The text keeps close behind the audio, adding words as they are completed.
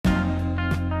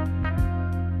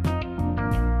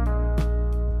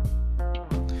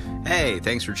Hey,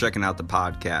 thanks for checking out the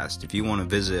podcast. If you want to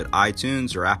visit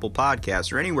iTunes or Apple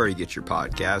Podcasts or anywhere you get your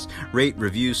podcast, rate,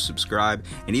 review, subscribe,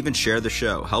 and even share the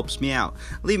show. Helps me out.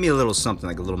 Leave me a little something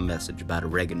like a little message about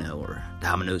oregano or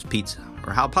Domino's Pizza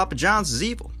or how Papa John's is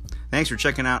evil. Thanks for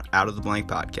checking out of the Blank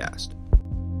podcast.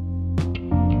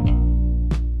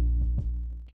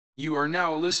 You are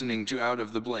now listening to Out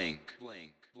of the Blank.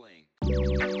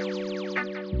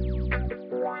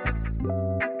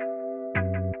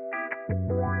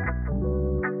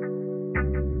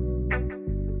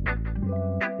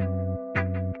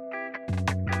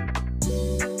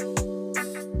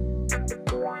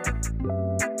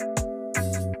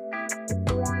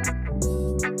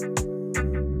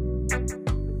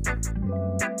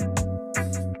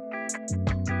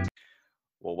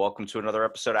 Well, welcome to another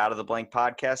episode Out of the Blank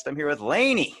podcast. I'm here with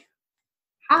Laney.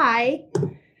 Hi,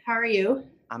 how are you?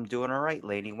 I'm doing all right,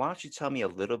 Laney. Why don't you tell me a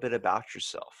little bit about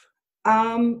yourself?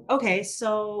 Okay,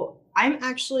 so I'm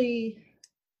actually,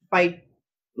 by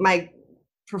my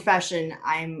profession,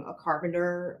 I'm a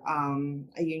carpenter,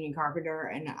 a union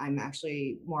carpenter, and I'm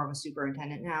actually more of a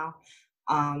superintendent now.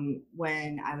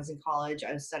 When I was in college,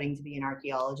 I was studying to be an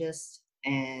archaeologist,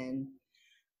 and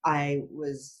I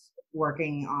was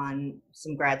working on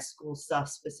some grad school stuff,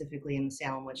 specifically in the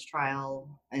Salem Witch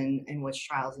Trial and witch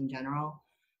trials in general.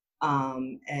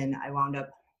 And I wound up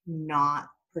not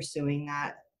pursuing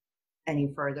that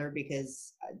any further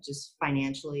because just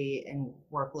financially and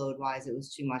workload wise, it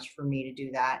was too much for me to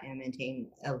do that and maintain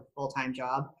a full-time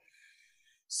job.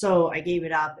 So I gave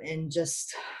it up, and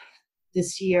just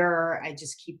this year, I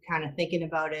just keep kind of thinking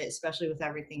about it, especially with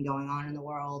everything going on in the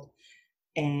world.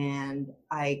 And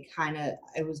I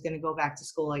was going to go back to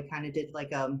school. I kind of did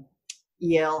like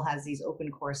Yale has these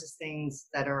open courses things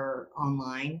that are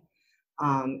online.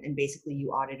 And basically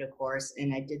you audit a course,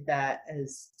 and I did that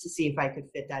as to see if I could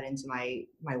fit that into my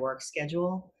work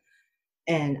schedule,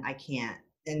 and I can't.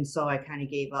 And so I kind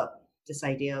of gave up this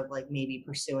idea of like maybe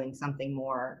pursuing something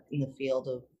more in the field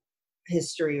of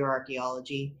history or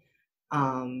archaeology.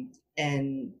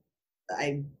 And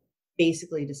I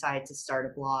basically decided to start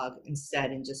a blog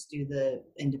instead and just do the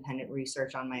independent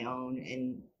research on my own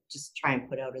and just try and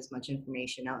put out as much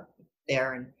information out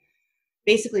there and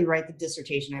basically write the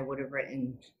dissertation I would have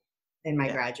written in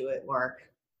my graduate work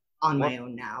on my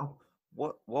own now.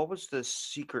 What was the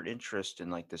secret interest in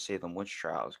like the Salem Witch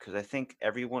Trials? Because I think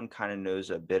everyone kind of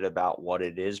knows a bit about what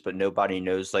it is, but nobody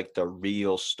knows like the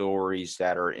real stories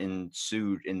that are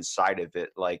ensued inside of it.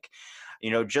 Like,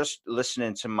 just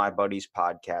listening to my buddy's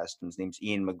podcast, and his name's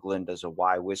Ian McGlynn, does a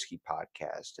Why Whiskey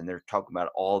podcast, and they're talking about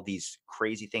all these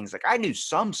crazy things. Like I knew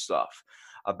some stuff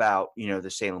about the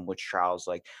Salem Witch Trials.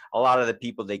 Like a lot of the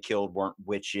people they killed weren't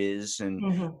witches,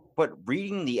 and but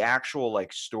reading the actual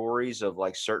like stories of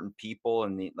like certain people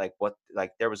and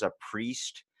there was a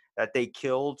priest that they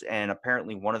killed, and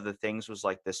apparently one of the things was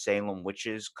like the Salem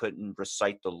witches couldn't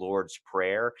recite the Lord's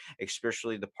Prayer,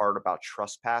 especially the part about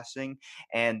trespassing,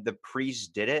 and the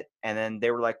priest did it, and then they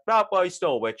were like, oh, well, he's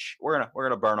still a witch, we're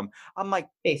gonna burn him. I'm like,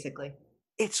 basically.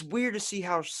 It's weird to see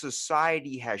how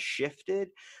society has shifted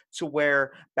to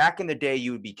where back in the day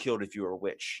you would be killed if you were a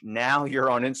witch. Now you're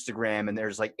on Instagram and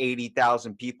there's like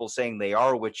 80,000 people saying they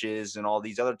are witches and all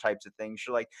these other types of things.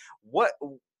 You're like, what?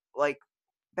 Like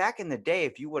back in the day,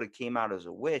 if you would have came out as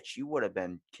a witch, you would have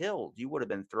been killed. You would have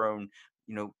been thrown,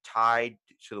 tied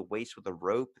to the waist with a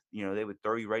rope. They would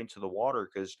throw you right into the water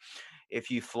because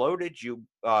if you floated, you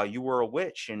were a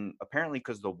witch. And apparently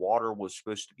because the water was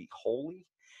supposed to be holy,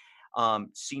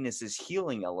 seen as this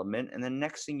healing element, and then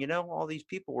next thing you know, all these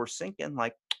people were sinking.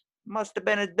 Like, must have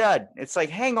been a dud. It's like,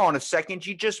 hang on a second,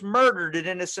 you just murdered an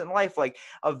innocent life. Like,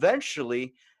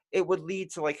 eventually it would lead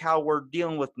to like how we're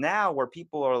dealing with now, where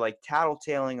people are like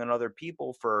tattletaling on other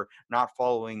people for not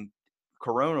following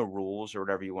corona rules or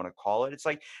whatever you want to call it. It's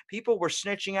like people were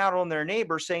snitching out on their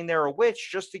neighbor saying they're a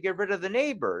witch just to get rid of the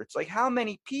neighbor. It's like, how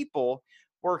many people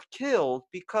were killed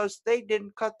because they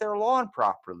didn't cut their lawn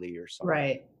properly or something?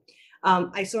 Right.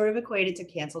 I sort of equate it to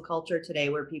cancel culture today,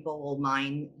 where people will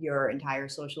mine your entire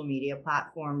social media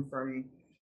platform from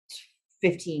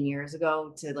 15 years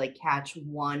ago to like catch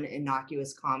one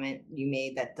innocuous comment you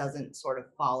made that doesn't sort of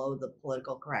follow the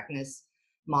political correctness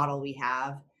model we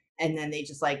have. And then they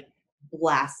just like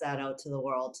blast that out to the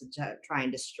world to try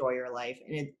and destroy your life.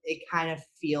 And it kind of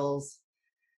feels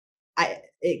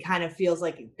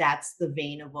like that's the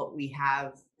vein of what we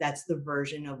have. That's the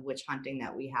version of witch hunting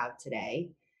that we have today.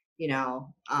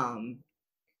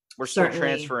 We're still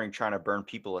transferring, trying to burn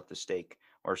people at the stake.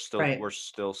 We're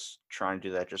still trying to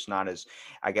do that, just not as,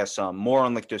 I guess, more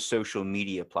on like the social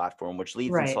media platform, which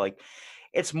leads into like,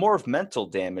 it's more of mental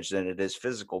damage than it is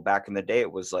physical. Back in the day,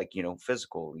 it was like,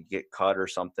 physical, you get cut or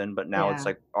something, but now it's Yeah.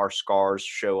 like our scars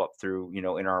show up through,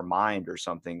 in our mind or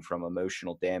something from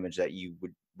emotional damage that you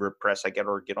would repress, I get,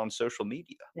 or get on social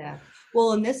media. Yeah.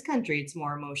 Well, in this country, it's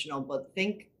more emotional, but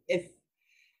think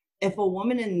if a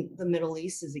woman in the Middle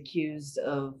East is accused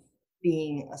of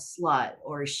being a slut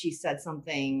or she said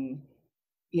something,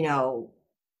 you know,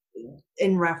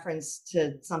 in reference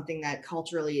to something that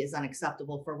culturally is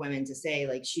unacceptable for women to say,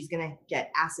 like she's gonna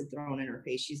get acid thrown in her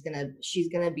face. She's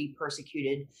gonna be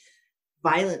persecuted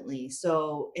violently.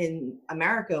 So in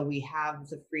America, we have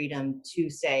the freedom to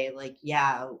say, like,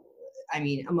 yeah, I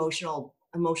mean, emotional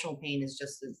pain is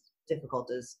just as difficult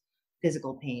as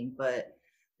physical pain, but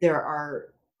there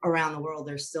are around the world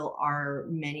there still are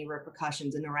many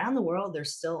repercussions, and around the world there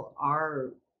still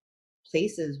are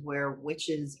places where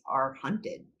witches are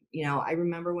hunted. I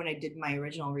remember when I did my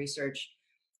original research,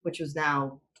 which was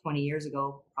now 20 years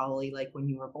ago, probably like when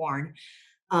you were born.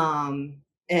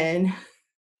 And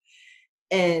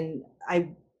and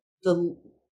I the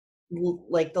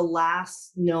like the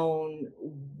last known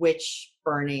witch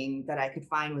burning that I could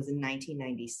find was in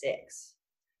 1996.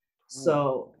 Ooh,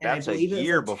 So, and I that's a believe it was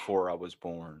year before I was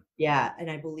born. yeah, and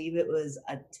I believe it was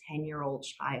a 10-year-old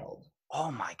child,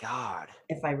 Oh my God.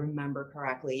 if I remember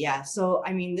correctly. Yeah. So,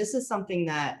 I mean, this is something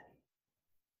that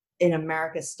in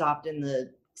America stopped in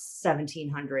the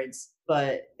 1700s,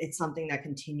 but it's something that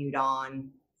continued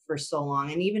on for so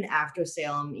long. And even after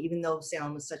Salem, even though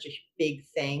Salem was such a big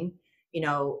thing,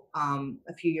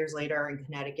 a few years later in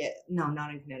Connecticut, no,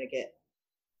 not in Connecticut,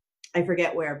 I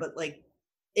forget where, but like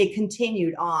it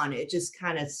continued on. It just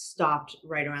kind of stopped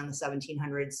right around the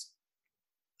 1700s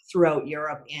throughout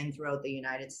Europe and throughout the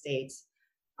United States.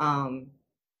 Um,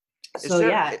 Is so there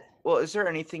yeah. well, is there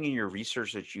anything in your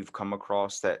research that you've come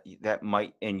across that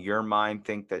might, in your mind,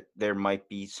 think that there might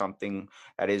be something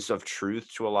that is of truth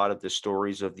to a lot of the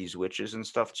stories of these witches and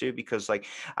stuff too? Because like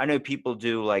I know people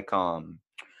do like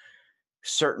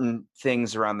certain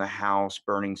things around the house,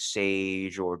 burning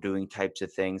sage or doing types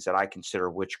of things that I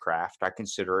consider witchcraft. I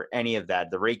consider any of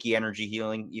that, the Reiki energy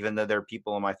healing, even though there are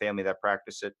people in my family that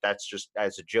practice it, that's just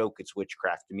as a joke, it's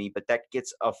witchcraft to me. But that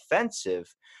gets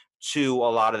offensive to a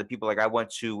lot of the people. Like I went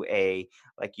to a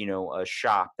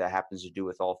shop that happens to do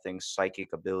with all things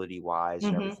psychic ability wise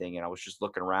and Hmm. everything. And I was just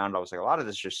looking around. I was like, a lot of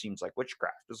this just seems like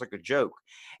witchcraft. It's like a joke.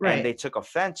 And they Right. took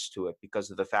offense to it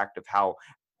because of the fact of how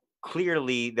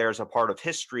clearly there's a part of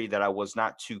history that I was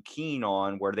not too keen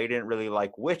on where they didn't really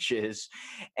like witches.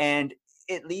 And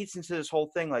it leads into this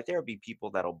whole thing. Like there'll be people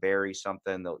that'll bury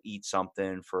something, they'll eat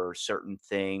something for a certain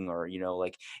thing, or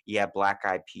like black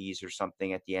eyed peas or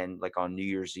something at the end, like on New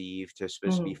Year's Eve, to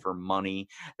supposed to be Hmm. for money.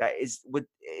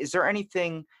 Is there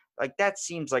anything like that?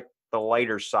 Seems like the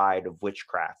lighter side of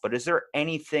witchcraft, but is there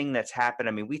anything that's happened?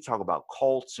 I mean, we talk about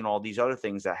cults and all these other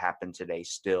things that happen today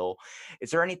still. Is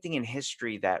there anything in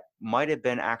history that might have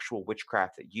been actual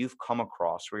witchcraft that you've come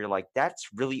across where you're like, that's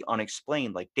really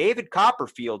unexplained? Like David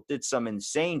Copperfield did some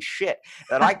insane shit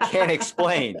that I can't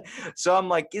explain. So I'm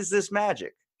like, is this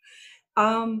magic?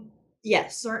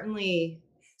 Yes, certainly.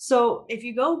 So if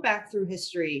you go back through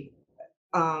history,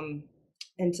 um,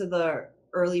 into the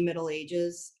early Middle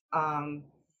Ages,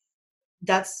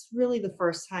 that's really the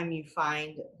first time you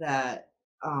find that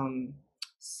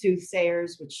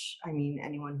soothsayers, which I mean,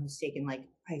 anyone who's taken like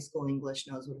high school English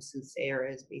knows what a soothsayer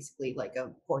is, basically like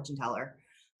a fortune teller.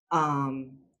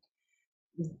 Um,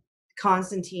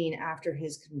 Constantine, after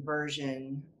his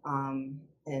conversion,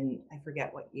 and I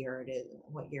forget what year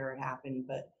it happened,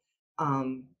 but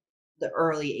um, the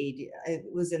early AD, it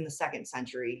was in the second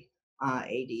century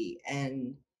AD,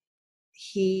 and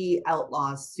he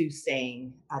outlaws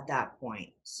soothsaying at that point.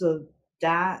 So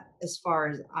that, as far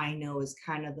as I know, is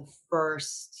kind of the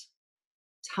first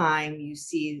time you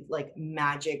see like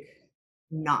magic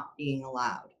not being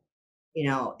allowed.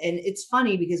 And it's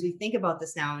funny because we think about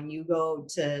this now, and you go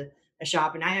to a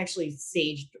shop, and I actually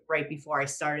saged right before I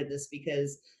started this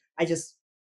because I just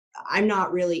I'm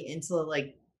not really into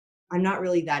like I'm not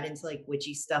really that into like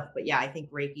witchy stuff, but yeah, I think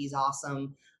Reiki is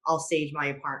awesome. I'll sage my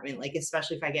apartment, like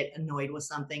especially if I get annoyed with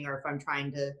something or if I'm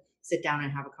trying to sit down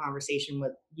and have a conversation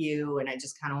with you and I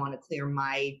just kind of want to clear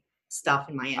my stuff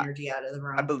and my energy out of the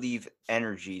I room. believe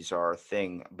energies are a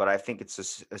thing, but I think it's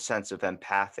a sense of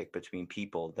empathic between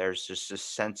people. There's just a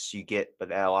sense you get, but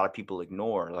that a lot of people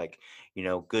ignore, like,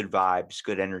 good vibes,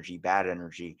 good energy, bad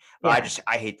energy. But Yeah.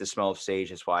 I hate the smell of sage.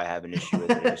 That's why I have an issue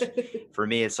with it. For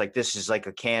me, it's like, this is like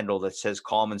a candle that says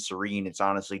calm and serene. It's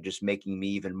honestly just making me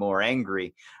even more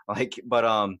angry. Like, but,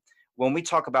 when we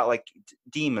talk about like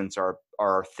demons are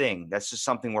a thing. That's just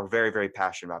something we're very, very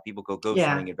passionate about. People go ghost Yeah.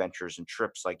 hunting adventures and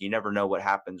trips. Like you never know what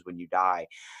happens when you die.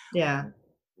 Yeah.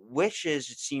 Witches,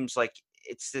 it seems like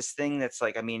it's this thing that's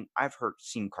like, I mean, I've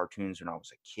seen cartoons when I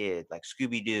was a kid, like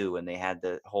Scooby Doo, and they had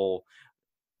the whole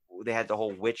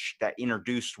witch that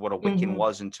introduced what a Wiccan Hmm.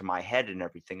 was into my head and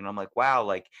everything. And I'm like, wow,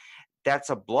 like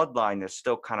that's a bloodline that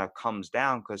still kind of comes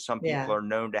down because some people Yeah. are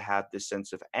known to have this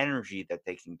sense of energy that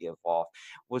they can give off.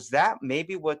 Was that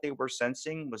maybe what they were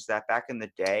sensing? Was that back in the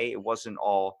day, it wasn't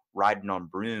all riding on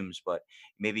brooms, but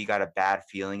maybe you got a bad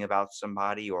feeling about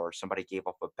somebody or somebody gave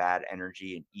off a bad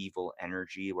energy, an evil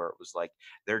energy, where it was like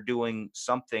they're doing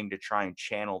something to try and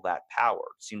channel that power.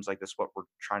 It seems like that's what we're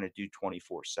trying to do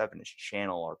 24/7 is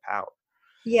channel our power.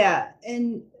 Yeah.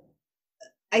 And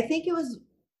I think it was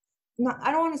not,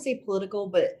 I don't want to say political,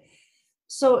 but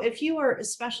so if you were,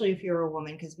 especially if you're a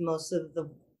woman, because most of the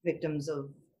victims of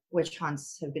witch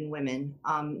hunts have been women,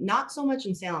 not so much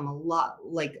in Salem, a lot,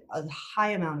 like a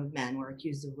high amount of men were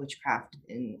accused of witchcraft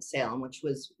in Salem, which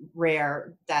was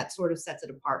rare. That sort of sets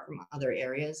it apart from other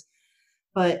areas.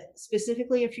 But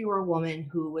specifically, if you were a woman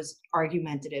who was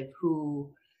argumentative,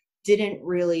 who didn't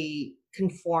really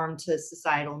conform to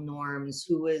societal norms,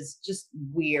 who was just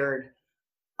weird,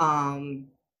 um,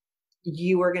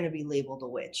 you are going to be labeled a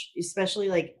witch, especially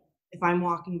like if I'm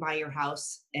walking by your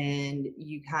house and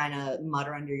you kind of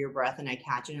mutter under your breath and I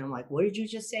catch it and I'm like, what did you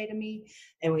just say to me?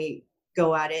 And we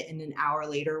go at it and an hour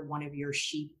later, one of your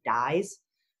sheep dies.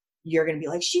 You're going to be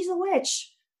like, she's a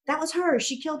witch. That was her.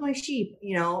 She killed my sheep,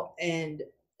 and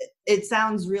it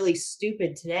sounds really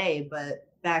stupid today, but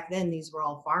back then these were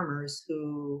all farmers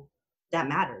who that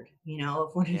mattered.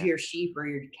 If one of Yeah. your sheep or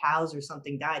your cows or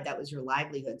something died, that was your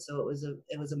livelihood. So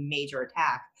it was a major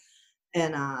attack.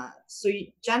 And so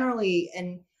generally,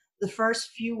 and the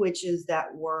first few witches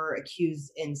that were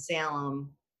accused in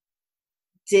Salem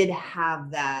did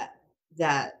have that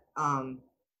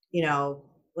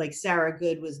like Sarah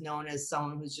Good was known as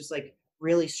someone who's just like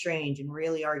really strange and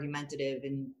really argumentative,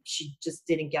 and she just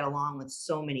didn't get along with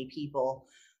so many people.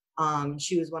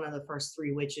 She was one of the first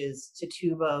three witches.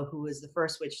 Tituba, who was the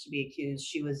first witch to be accused,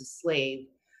 she was a slave.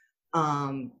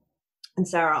 um, and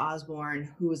Sarah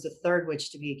Osborne, who was the third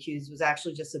witch to be accused, was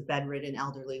actually just a bedridden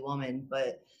elderly woman,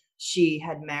 but she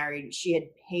had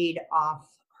paid off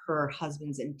her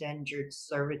husband's indentured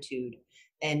servitude.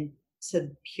 And to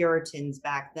Puritans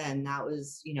back then, that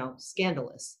was,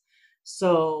 scandalous.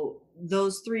 So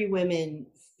those three women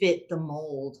fit the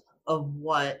mold of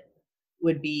what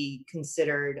would be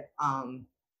considered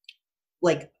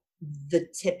like the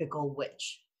typical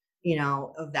witch,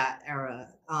 of that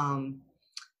era.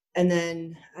 And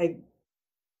then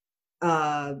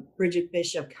Bridget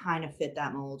Bishop kind of fit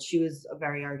that mold. She was a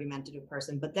very argumentative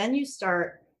person. But then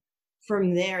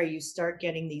from there, you start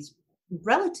getting these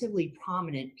relatively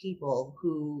prominent people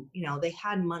who, they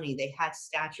had money, they had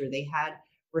stature, they had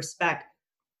respect.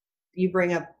 You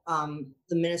bring up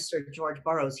the minister, George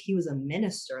Burroughs. He was a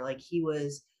minister. Like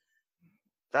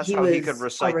That's he how he could was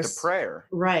recite the prayer.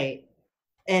 right.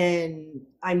 And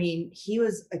I mean, he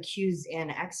was accused and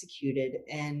executed.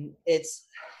 And it's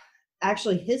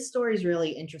actually his story is really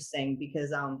interesting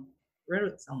because I read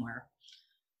it somewhere.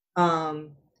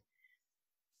 Um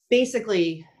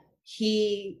Basically,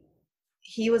 he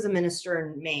was a minister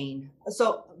in Maine.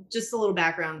 So just a little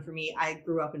background for me. I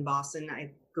grew up in Boston.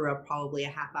 I grew up probably a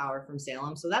half hour from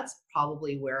Salem. So that's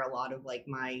probably where a lot of like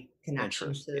my connection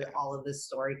Interest, to yeah. all of this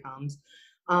story comes.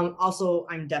 Also,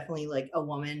 I'm definitely like a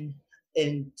woman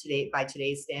by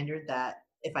today's standard that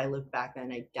if I lived back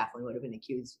then, I definitely would have been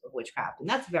accused of witchcraft. And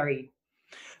that's very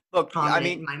Look, I prominent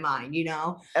mean, in my mind.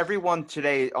 everyone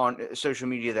today on social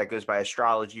media that goes by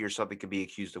astrology or something could be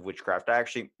accused of witchcraft.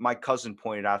 My cousin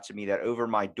pointed out to me that over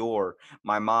my door,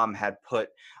 my mom had put,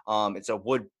 it's a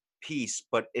wood piece,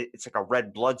 but it's like a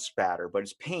red blood spatter, but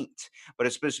it's paint, but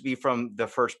it's supposed to be from the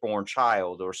firstborn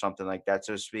child or something like that.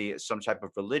 So it's supposed to be some type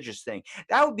of religious thing.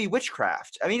 That would be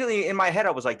witchcraft. Immediately in my head,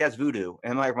 I was like, that's voodoo.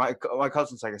 And like my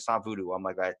cousin's like, it's not voodoo. I'm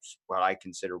like, that's what I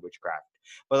consider witchcraft.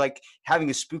 But like having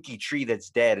a spooky tree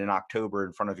that's dead in October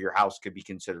in front of your house could be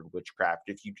considered witchcraft.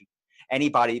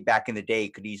 Anybody back in the day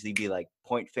could easily be like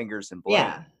point fingers and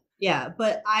Yeah. blame. Yeah,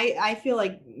 but I feel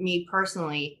like me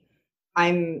personally,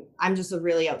 I'm just a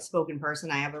really outspoken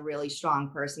person. I have a really strong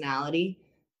personality,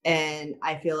 and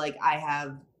I feel like I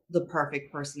have the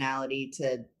perfect personality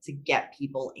to get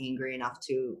people angry enough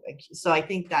to so I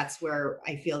think that's where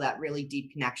I feel that really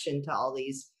deep connection to all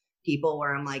these people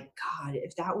where I'm like, God,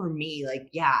 if that were me, like,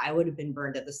 yeah, I would have been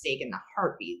burned at the stake in a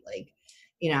heartbeat. Like,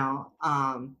 you know,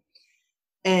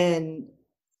 and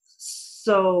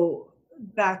so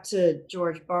back to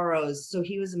George Burroughs. So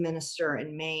he was a minister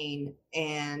in Maine,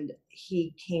 and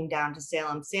he came down to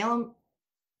Salem.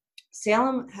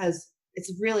 Salem has,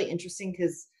 it's really interesting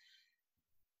because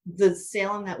the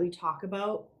Salem that we talk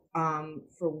about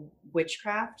for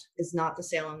witchcraft is not the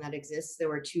Salem that exists. There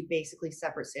were two basically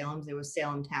separate Salems. There was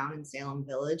Salem Town and Salem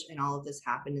Village, and all of this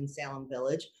happened in Salem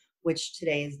Village, which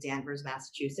today is Danvers,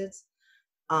 Massachusetts.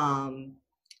 Um,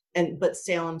 but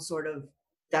Salem sort of,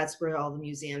 that's where all the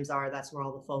museums are. That's where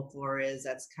all the folklore is.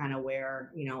 That's kind of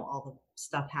where, you know, all the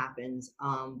stuff happens.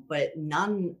 But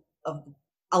none of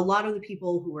a lot of the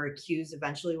people who were accused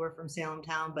eventually were from Salem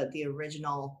Town, but the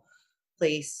original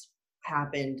place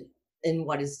happened in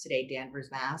what is today Danvers,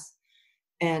 Mass.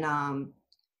 And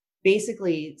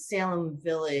basically, Salem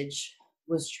Village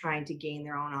was trying to gain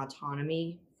their own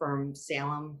autonomy from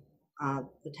Salem,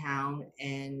 the town,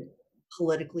 and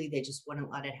politically, they just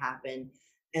wouldn't let it happen.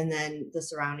 And then the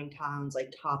surrounding towns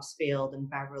like Topsfield and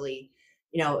Beverly,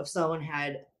 you know, if someone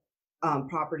had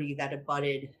property that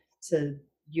abutted to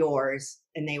yours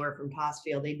and they were from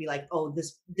Topsfield, they'd be like, "Oh,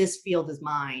 this field is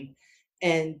mine,"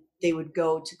 and they would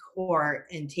go to court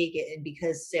and take it. And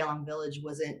because Salem Village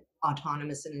wasn't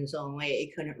autonomous in its own way,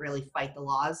 it couldn't really fight the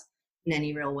laws in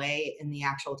any real way, and the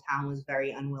actual town was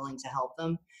very unwilling to help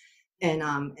them. And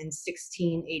in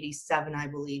 1687, I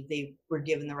believe they were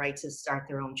given the right to start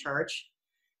their own church.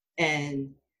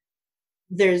 And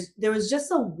there was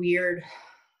just a weird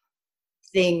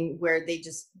thing where they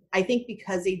just, I think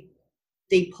because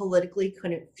they politically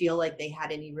couldn't feel like they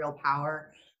had any real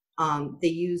power. They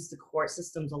used the court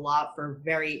systems a lot for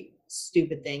very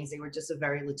stupid things. They were just a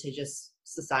very litigious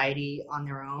society on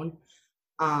their own.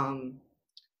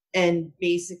 And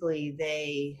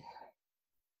basically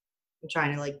I'm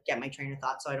trying to like get my train of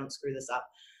thought so I don't screw this up.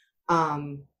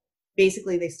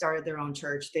 Basically they started their own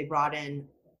church. They brought in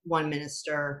one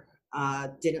minister,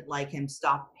 didn't like him,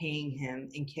 stopped paying him,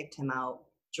 and kicked him out.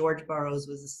 George Burroughs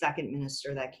was the second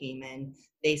minister that came in.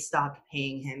 They stopped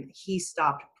paying him. He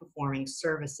stopped performing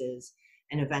services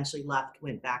and eventually left,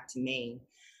 went back to Maine.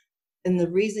 And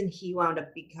the reason he wound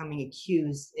up becoming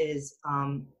accused is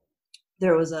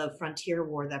there was a frontier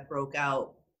war that broke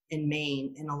out in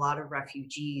Maine, and a lot of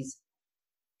refugees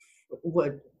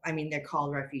they're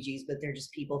called refugees, but they're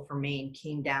just people from Maine,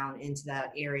 came down into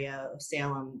that area of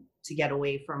Salem to get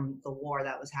away from the war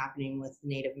that was happening with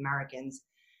Native Americans.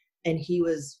 And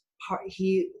his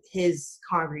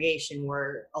congregation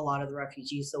were a lot of the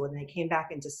refugees. So when they came back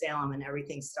into Salem and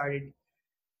everything started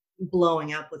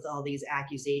blowing up with all these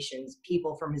accusations,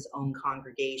 people from his own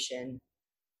congregation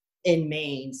in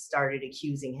Maine started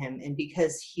accusing him. And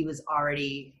because he was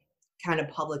already kind of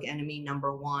public enemy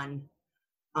number one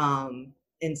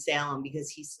in Salem, because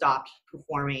he stopped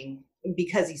performing,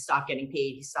 because he stopped getting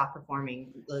paid, he stopped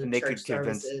performing the And church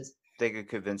services. they could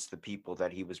convince the people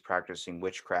that he was practicing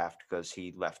witchcraft because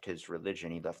he left his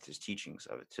religion, he left his teachings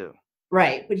of it too.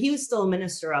 Right. But he was still a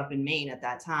minister up in Maine at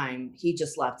that time. He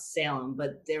just left Salem,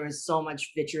 but there was so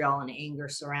much vitriol and anger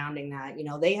surrounding that. You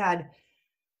know, they had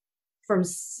from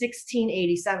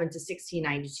 1687 to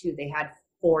 1692, they had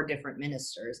 4 different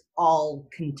ministers, all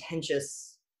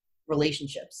contentious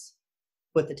relationships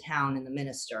with the town and the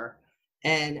minister.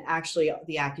 And actually,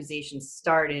 the accusation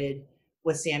started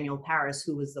with Samuel Parris,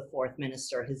 who was the 4th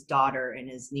minister. His daughter and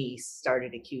his niece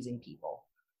started accusing people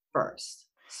first.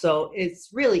 So it's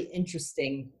really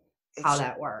interesting how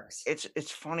that works.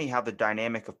 It's funny how the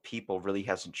dynamic of people really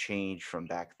hasn't changed from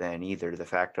back then either. The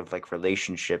fact of like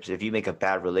relationships, if you make a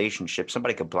bad relationship,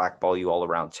 somebody could blackball you all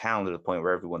around town to the point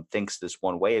where everyone thinks this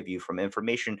one way of you from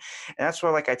information. And that's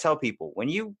why, like, I tell people, when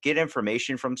you get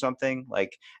information from something,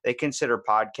 like they consider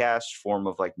podcasts form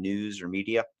of like news or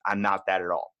media. I'm not that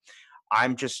at all.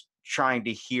 I'm just trying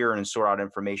to hear and sort out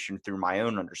information through my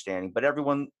own understanding. But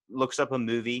everyone looks up a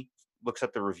movie, looks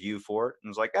up the review for it,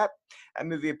 and is like, that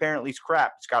movie apparently is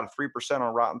crap. It's got a 3%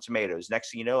 on Rotten Tomatoes.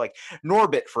 Next thing you know, like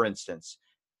Norbit, for instance,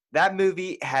 that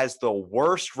movie has the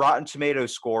worst Rotten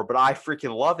Tomatoes score, but I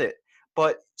freaking love it.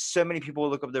 But so many people will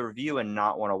look up the review and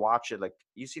not want to watch it. Like,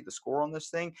 you see the score on this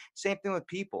thing? Same thing with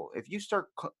people. If you start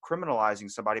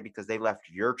criminalizing somebody because they left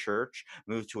your church,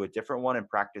 moved to a different one, and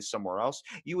practiced somewhere else,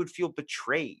 you would feel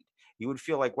betrayed. You would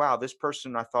feel like, wow, this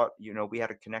person, I thought, we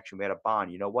had a connection, we had a bond.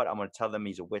 You know what? I'm going to tell them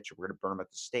he's a witch, or we're going to burn him at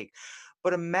the stake.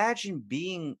 But imagine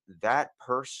being that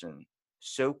person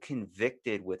so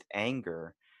convicted with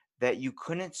anger that you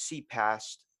couldn't see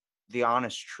past the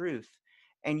honest truth,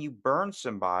 and you burn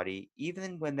somebody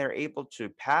even when they're able to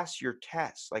pass your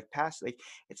test, like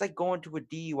it's like going to a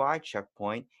DUI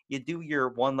checkpoint. You do your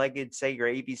one-legged, say your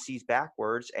ABCs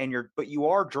backwards, but you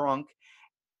are drunk,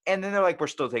 And then they're like, "We're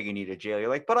still taking you to jail." You're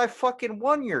like, "But I fucking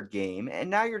won your game, and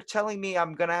now you're telling me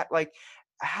I'm gonna like."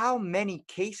 How many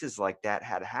cases like that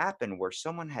had happened where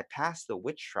someone had passed the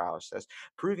witch trials test,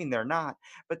 proving they're not,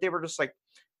 but they were just like,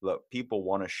 "Look, people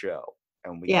want a show,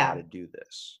 and we got Yeah. to do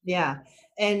this." Yeah.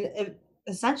 And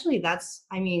essentially, that's,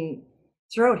 I mean,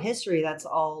 throughout history, that's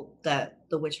all that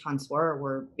the witch hunts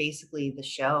were basically the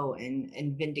show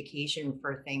and vindication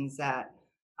for things that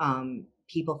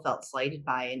people felt slighted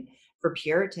by. And for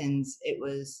Puritans, it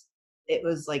was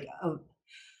like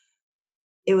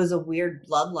it was a weird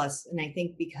bloodlust. And I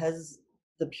think because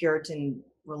the Puritan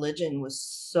religion was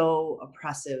so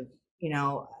oppressive,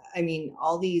 I mean,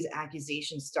 all these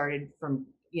accusations started from,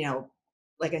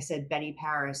 like I said, Betty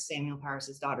Paris, Samuel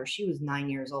Paris's daughter. She was 9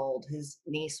 years old. His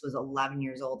niece was 11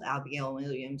 years old, Abigail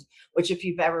Williams, which, if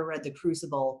you've ever read The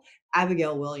Crucible,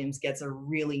 Abigail Williams gets a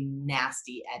really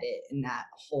nasty edit in that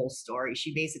whole story.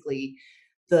 She basically,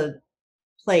 the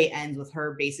play ends with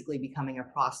her basically becoming a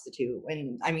prostitute.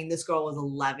 And I mean, this girl was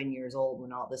 11 years old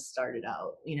when all this started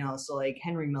out, so like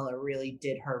Henry Miller really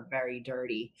did her very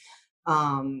dirty.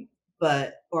 Um,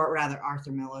 or rather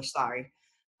Arthur Miller, sorry.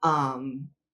 Um,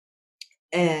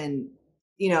 and,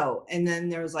 and then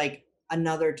there was like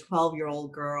another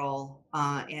 12-year-old girl,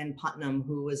 Ann Putnam,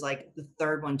 who was like the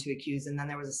third one to accuse. And then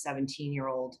there was a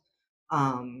 17-year-old,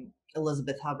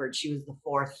 Elizabeth Hubbard. She was the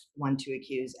fourth one to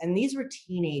accuse. And these were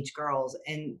teenage girls.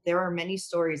 And there are many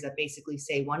stories that basically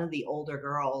say one of the older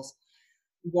girls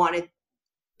wanted,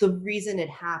 the reason it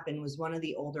happened was one of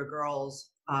the older girls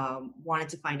wanted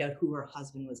to find out who her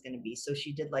husband was going to be. So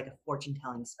she did like a fortune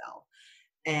telling spell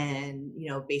and,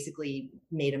 basically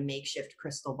made a makeshift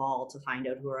crystal ball to find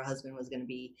out who her husband was going to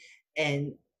be.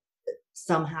 And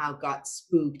somehow got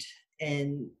spooked,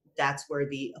 and that's where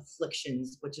the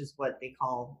afflictions, which is what they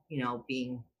call,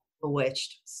 being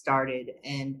bewitched, started.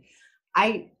 And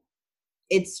I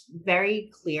it's very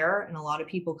clear, and a lot of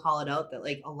people call it out, that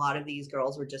like a lot of these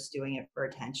girls were just doing it for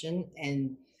attention.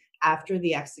 And after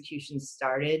the execution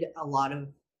started, a lot of,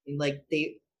 like,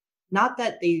 they, not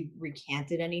that they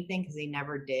recanted anything, because they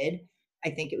never did. I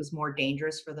think it was more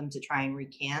dangerous for them to try and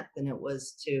recant than it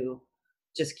was to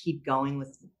just keep going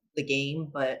with the game.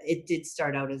 But it did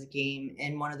start out as a game,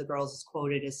 and one of the girls is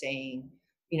quoted as saying,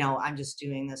 "I'm just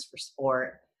doing this for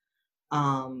sport."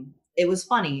 It was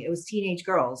funny. It was teenage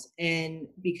girls. And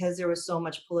because there was so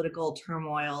much political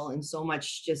turmoil and so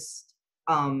much just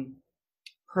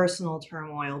personal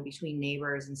turmoil between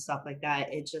neighbors and stuff like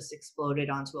that, it just exploded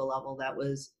onto a level that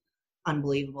was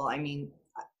unbelievable. I mean,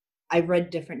 I've read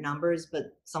different numbers,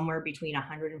 but somewhere between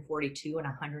 142 and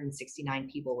 169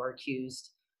 people were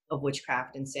accused of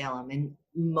witchcraft in Salem. And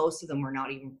most of them were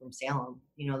not even from Salem.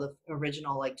 The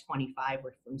original like 25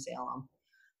 were from Salem.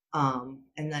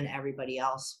 And then everybody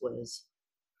else was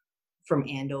from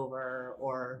Andover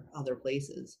or other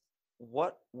places.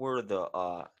 What were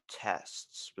the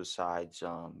tests besides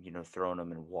throwing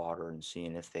them in water and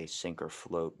seeing if they sink or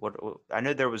float? I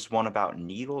know there was one about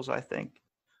needles, I think.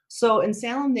 So in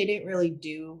Salem, they didn't really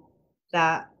do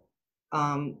that.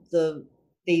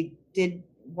 They did,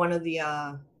 one of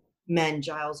the men,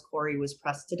 Giles Corey, was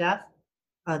pressed to death.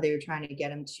 They were trying to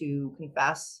get him to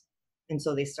confess, and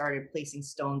so they started placing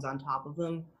stones on top of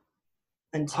him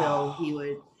until he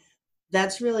would.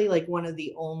 That's really like one of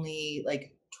the only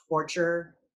like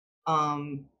torture,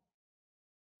 um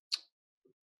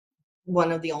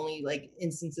one of the only like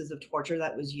instances of torture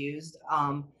that was used.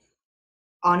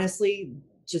 Honestly,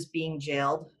 just being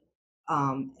jailed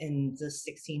in the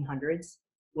 1600s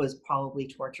was probably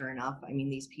torture enough. I mean,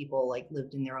 these people like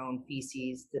lived in their own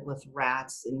feces with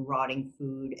rats and rotting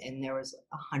food, and there was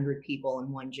 100 people in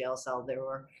one jail cell.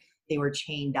 They were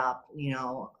chained up.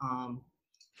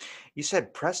 You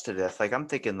said pressed to death. Like I'm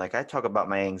thinking, like I talk about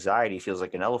my anxiety feels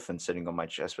like an elephant sitting on my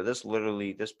chest, but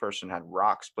this person had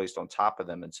rocks placed on top of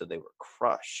them, and so they were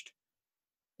crushed.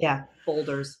 Yeah,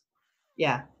 boulders.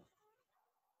 Yeah,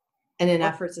 in an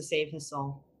What? effort to save his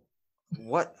soul.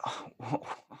 What?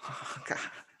 God.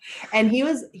 And he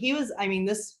was, I mean,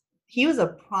 he was a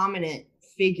prominent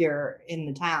figure in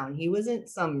the town. He wasn't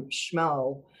some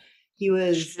schmo. He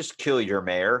was. Just kill your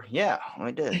mayor. Yeah,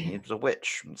 I did. He was a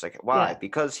witch. It's like, why? Yeah,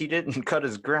 Because he didn't cut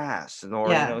his grass, or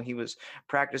yeah. he was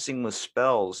practicing with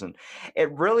spells, and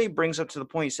it really brings up to the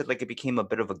point. You said like it became a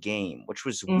bit of a game, which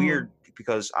was Mhm. weird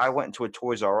because I went into a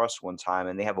Toys R Us one time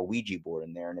and they have a Ouija board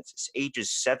in there, and it's ages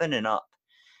 7 and up.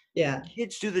 Yeah.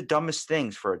 Kids do the dumbest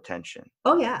things for attention.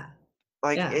 Oh, yeah.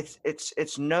 Like Yeah.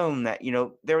 it's known that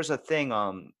there was a thing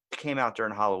came out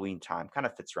during Halloween time, kind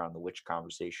of fits around the witch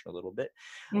conversation a little bit,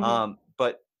 Mhm.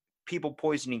 but people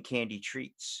poisoning candy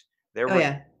treats, There Oh were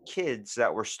yeah. kids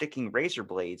that were sticking razor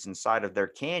blades inside of their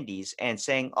candies and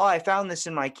saying, "Oh, I found this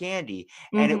in my candy."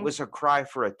 And it Mhm. was a cry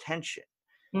for attention.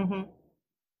 Mhm.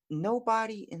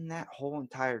 Nobody in that whole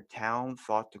entire town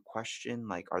thought to question,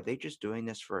 like, are they just doing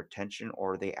this for attention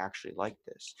or are they actually like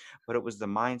this? But it was the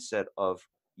mindset of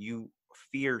you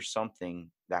fear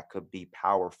something that could be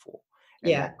powerful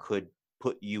and Yeah. that could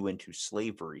put you into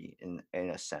slavery in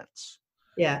a sense.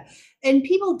 Yeah. And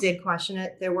people did question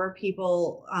it. There were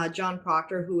people, John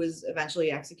Proctor, who was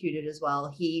eventually executed as well.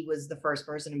 He was the first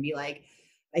person to be like,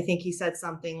 I think he said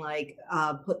something like,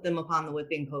 put them upon the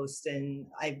whipping post and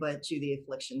I bet you the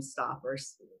affliction stop,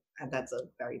 that's a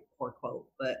very poor quote,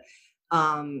 but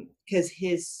because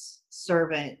his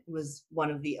servant was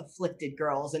one of the afflicted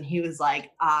girls and he was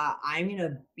like, I'm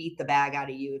gonna beat the bag out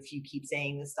of you if you keep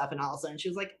saying this stuff. And all of a sudden she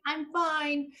was like, I'm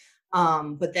fine.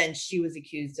 But then she was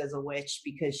accused as a witch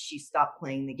because she stopped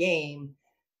playing the game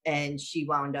and she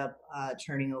wound up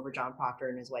turning over John Proctor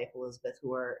and his wife Elizabeth,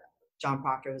 who were John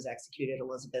Proctor was executed.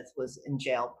 Elizabeth was in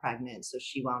jail pregnant, so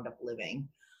she wound up living.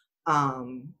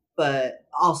 But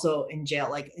also in jail,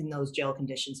 like in those jail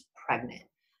conditions, pregnant.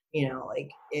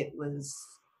 Like it was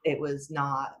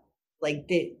not like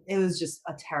it was just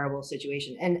a terrible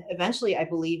situation. And eventually, I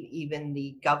believe even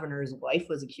the governor's wife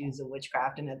was accused of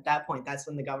witchcraft. And at that point, that's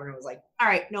when the governor was like, "All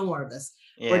right, no more of this.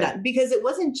 We're Yeah. done." Because it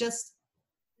wasn't just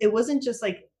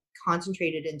like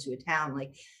concentrated into a town.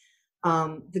 Like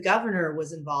the governor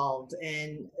was involved,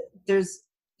 and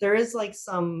there is like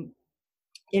some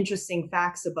interesting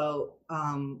facts about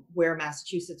where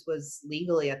Massachusetts was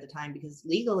legally at the time, because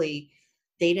legally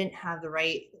they didn't have the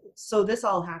right. So this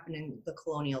all happened in the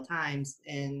colonial times,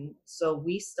 and so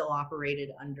we still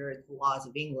operated under the laws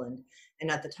of England.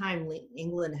 And at the time,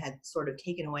 England had sort of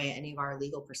taken away any of our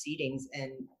legal proceedings,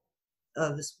 and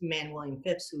this man William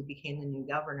Phipps, who became the new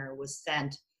governor, was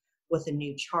sent with a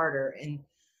new charter. And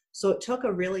so it took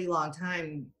a really long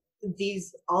time.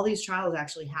 All these trials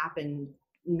actually happened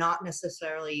not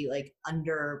necessarily like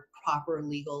under proper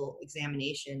legal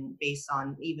examination based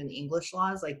on even English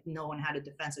laws. Like no one had a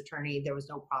defense attorney, there was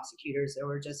no prosecutors, there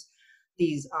were just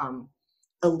these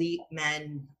elite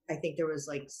men. I think there was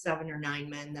like 7 or 9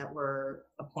 men that were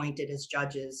appointed as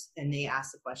judges, and they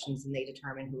asked the questions and they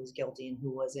determined who was guilty and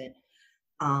who wasn't.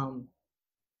 um,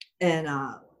 and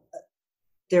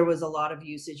there was a lot of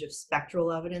usage of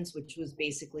spectral evidence, which was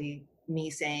basically me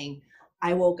saying,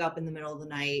 I woke up in the middle of the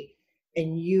night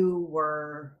and you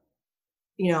were,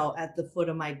 at the foot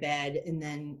of my bed. And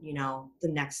then,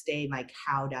 the next day my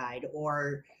cow died,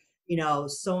 or,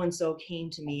 so and so came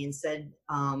to me and said,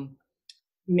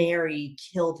 Mary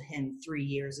killed him 3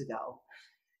 years ago.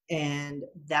 And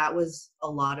that was a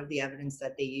lot of the evidence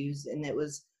that they used. And it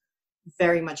was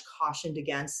very much cautioned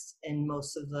against in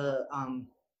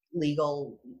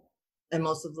legal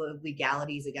most of the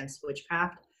legalities against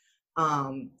witchcraft.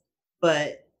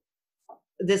 But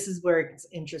this is where it's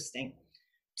interesting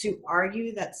to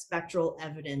argue that spectral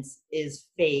evidence is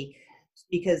fake,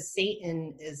 because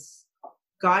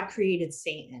God created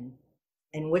Satan,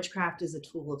 and witchcraft is a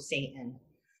tool of Satan.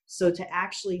 So to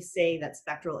actually say that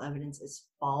spectral evidence is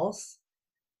false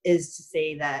is to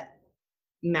say that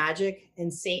magic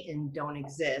and Satan don't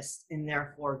exist, and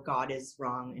therefore God is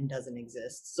wrong and doesn't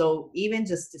exist. So even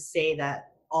just to say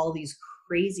that all these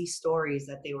crazy stories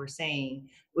that they were saying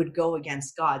would go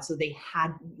against God, so they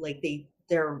had like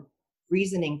their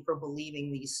reasoning for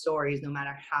believing these stories, no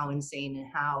matter how insane and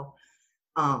how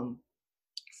um,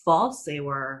 false they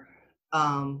were,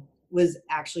 was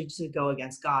actually to go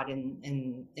against God.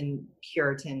 In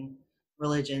Puritan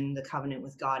religion, the covenant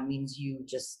with God means you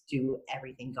just do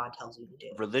everything God tells you to do.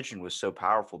 Religion was so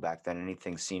powerful back then.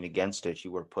 Anything seen against it,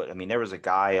 you were put. I mean, there was a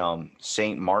guy,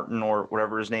 Saint Martin or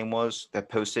whatever his name was, that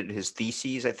posted his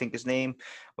theses. I think his name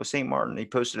was Saint Martin. He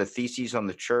posted a thesis on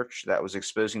the church that was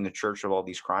exposing the church of all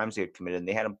these crimes they had committed, and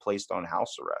they had him placed on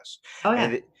house arrest. Oh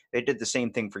And yeah. they did the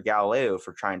same thing for Galileo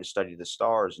for trying to study the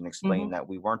stars and explain Hmm. that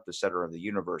we weren't the center of the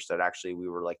universe. That actually we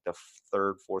were like the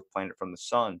third, fourth planet from the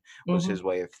sun. Was his Hmm.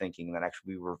 way of thinking, that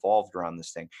actually we revolved around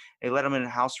this thing. They let him in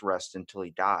house arrest until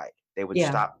he died. They would Yeah.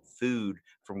 stop food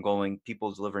from going,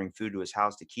 people delivering food to his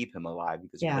house to keep him alive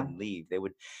because he Yeah. couldn't leave.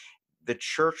 The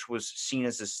church was seen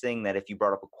as this thing that if you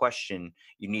brought up a question,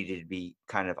 you needed to be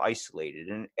kind of isolated.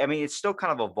 And I mean, it's still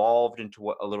kind of evolved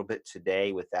into a little bit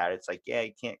today with that. It's like, yeah,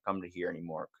 you can't come to here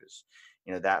anymore because,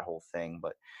 that whole thing.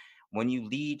 But when you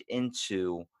lead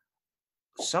into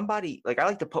somebody, like, I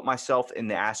like to put myself in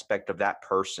the aspect of that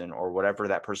person or whatever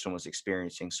that person was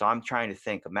experiencing. So I'm trying to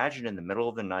think, imagine in the middle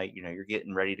of the night, you're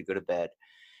getting ready to go to bed.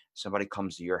 Somebody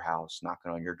comes to your house,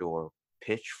 knocking on your door,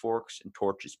 pitchforks and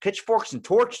torches. Pitchforks and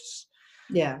torches.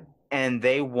 Yeah. And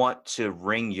they want to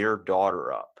ring your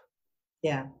daughter up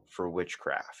Yeah. for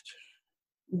witchcraft.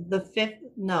 The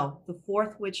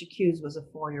fourth witch accused was a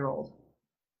 4-year-old.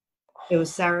 It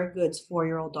was Sarah Good's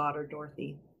 4-year-old daughter,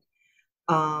 Dorothy.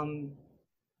 Um,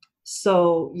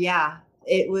 so yeah,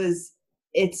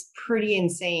 it's pretty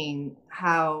insane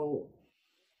how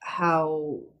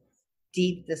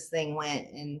deep this thing went.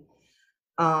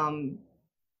 Um,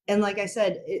 and like I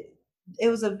said, it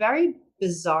was a very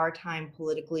bizarre time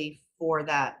politically for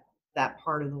that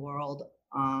part of the world.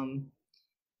 And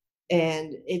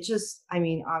it just, I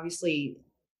mean, obviously,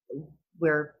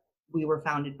 where we were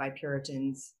founded by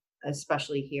Puritans,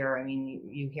 especially here. I mean,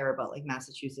 you hear about like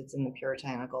Massachusetts and the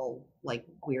puritanical, like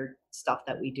weird stuff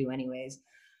that we do, anyways.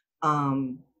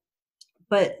 Um,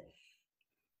 but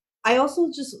I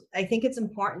think it's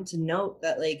important to note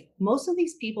that like most of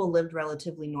these people lived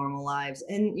relatively normal lives.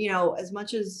 And, as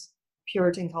much as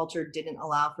Puritan culture didn't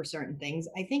allow for certain things,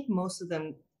 I think most of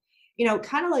them,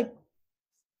 kind of like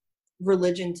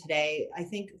religion today, I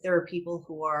think there are people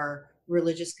who are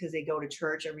religious because they go to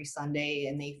church every Sunday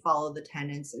and they follow the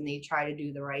tenets and they try to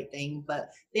do the right thing,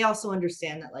 but they also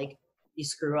understand that like you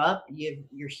screw up,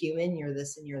 you're human, you're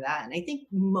this and you're that. And I think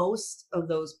most of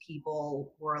those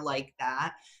people were like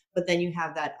that. But then you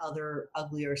have that other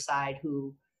uglier side,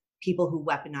 who people who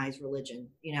weaponize religion,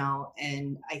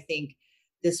 and I think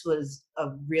this was a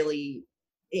really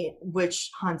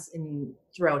witch hunts in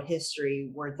throughout history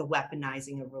were the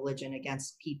weaponizing of religion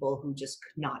against people who just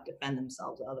could not defend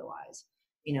themselves otherwise.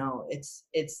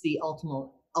 It's the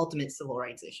ultimate civil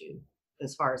rights issue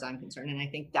as far as I'm concerned, and I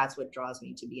think that's what draws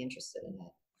me to be interested in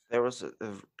it. There was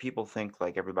people think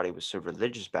like everybody was so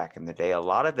religious back in the day. A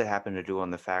lot of it happened to do on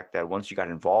the fact that once you got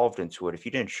involved into it, if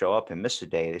you didn't show up and miss a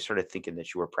day, they started thinking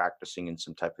that you were practicing in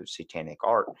some type of satanic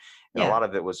art, and a Yeah. lot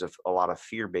of it was a lot of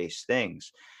fear-based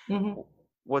things. Hmm.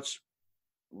 What's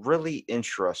really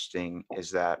interesting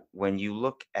is that when you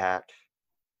look at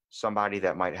somebody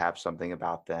that might have something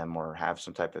about them or have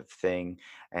some type of thing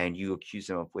and you accuse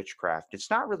them of witchcraft, it's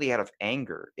not really out of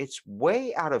anger, it's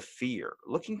way out of fear.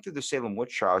 Looking through the Salem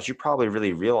Witch Trials, you probably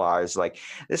really realize like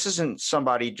this isn't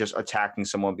somebody just attacking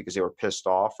someone because they were pissed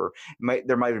off, or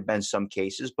there might have been some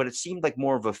cases, but it seemed like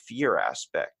more of a fear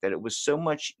aspect, that it was so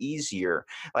much easier.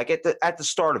 Like at the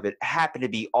start of it, it happened to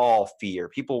be all fear.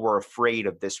 People were afraid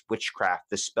of this witchcraft,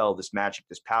 this spell, this magic,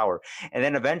 this power, and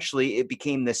then eventually it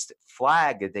became this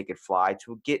flag that they could fly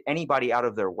to get anybody out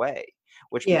of their way,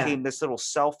 which Yeah. became this little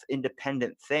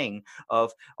self-independent thing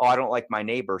of, oh, I don't like my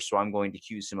neighbor, so I'm going to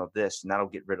accuse him of this, and that'll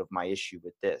get rid of my issue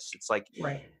with this. It's like,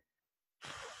 Right.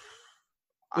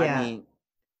 I Yeah. mean,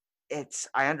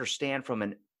 I understand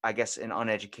from I guess an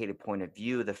uneducated point of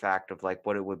view, the fact of like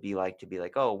what it would be like to be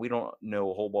like, oh, we don't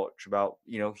know a whole bunch about,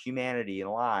 humanity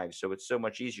and lives. So it's so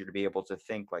much easier to be able to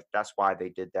think like that's why they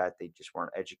did that. They just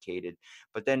weren't educated.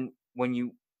 But then when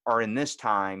you are in this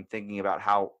time thinking about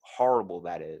how horrible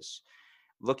that is,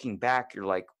 looking back, you're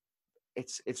like,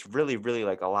 it's really, really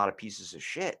like a lot of pieces of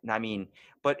shit. And I mean,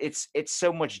 but it's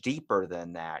so much deeper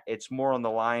than that. It's more on the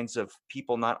lines of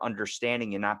people not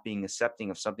understanding and not being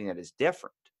accepting of something that is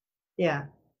different. Yeah.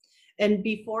 And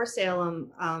before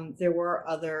Salem, there were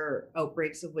other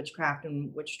outbreaks of witchcraft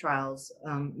and witch trials,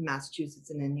 Massachusetts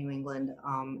and in New England,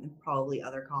 and probably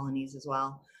other colonies as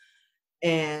well.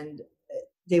 And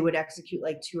they would execute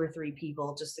like 2 or 3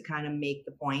 people just to kind of make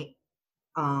the point,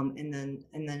 and then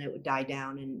it would die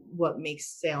down. And what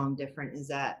makes Salem different is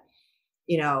that,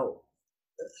 you know,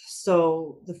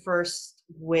 so the first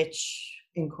witch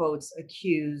in quotes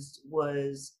accused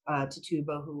was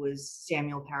Tituba, who was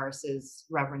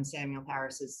Reverend Samuel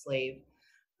Paris's slave.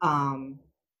 Um,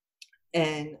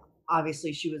 and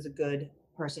obviously she was a good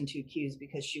person to accuse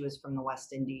because she was from the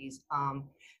West Indies.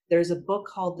 There's a book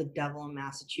called The Devil in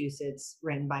Massachusetts,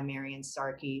 written by Marion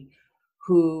Starkey,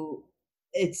 who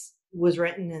it's was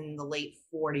written in the late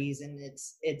 40s, and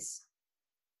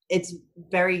it's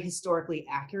very historically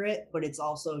accurate, but it's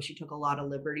also, she took a lot of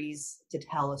liberties to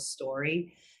tell a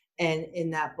story. And in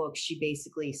that book, she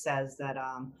basically says that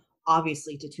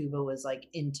obviously Tituba was like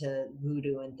into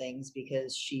voodoo and things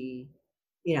because she,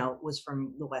 was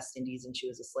from the West Indies and she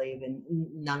was a slave, and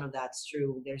none of that's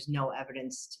true. There's no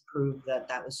evidence to prove that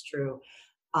that was true.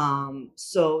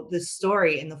 So the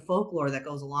story and the folklore that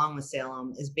goes along with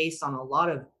Salem is based on a lot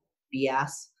of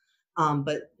BS.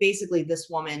 But basically, this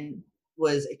woman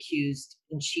was accused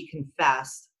and she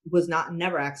confessed, was not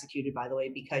never executed, by the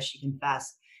way, because she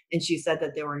confessed. And she said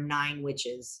that there were 9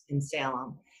 witches in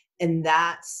Salem. And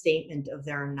that statement of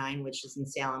there are 9 witches in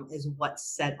Salem is what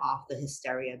set off the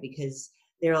hysteria, because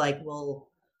they're like, well,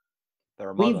 They're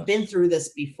among We've been us. through this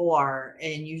before,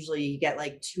 and usually you get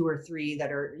like 2 or 3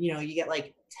 that are, you get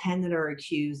like 10 that are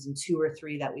accused and 2 or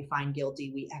 3 that we find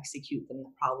guilty, we execute them,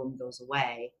 the problem goes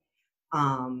away.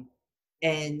 Um,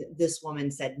 and this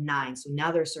woman said 9, so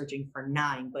now they're searching for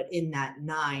 9, but in that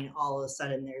 9, all of a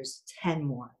sudden there's 10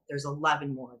 more, there's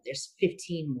 11 more, there's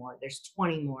 15 more, there's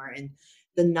 20 more, and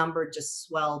the number just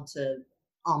swelled to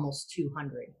almost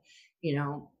 200, you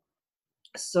know?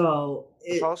 So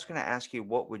If I it was going to ask you,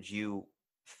 what would you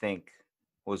think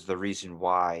was the reason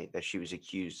why that she was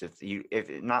accused?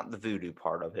 Not the voodoo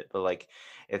part of it, but like,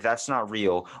 if that's not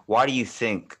real, why do you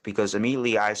think? Because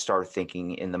immediately I start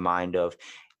thinking in the mind of,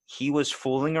 he was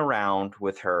fooling around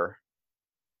with her.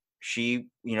 She,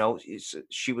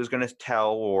 she was going to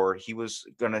tell, or he was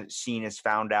going to seen as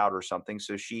found out or something.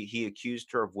 So he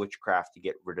accused her of witchcraft to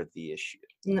get rid of the issue.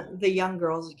 the young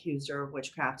girls accused her of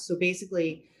witchcraft. So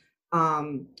basically,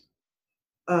 um,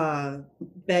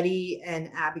 Betty and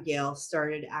Abigail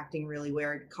started acting really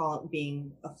weird,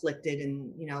 being afflicted,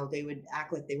 and they would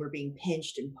act like they were being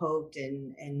pinched and poked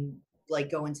and like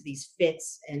go into these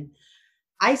fits. And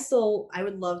I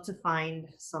would love to find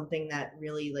something that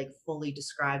really like fully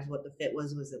describes what the fit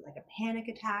was. Was it like a panic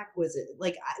attack? Was it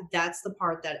like that's the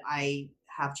part that I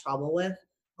have trouble with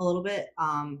a little bit.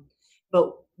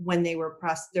 But when they were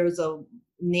pressed, there was a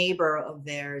neighbor of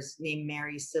theirs named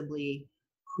Mary Sibley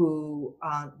who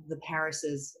the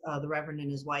Paris's, the Reverend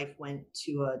and his wife went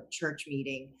to a church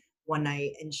meeting one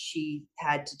night, and she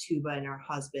had Tituba and her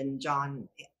husband John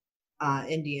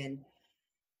Indian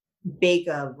bake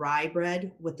a rye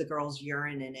bread with the girl's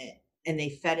urine in it, and they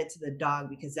fed it to the dog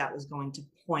because that was going to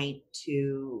point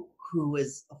to who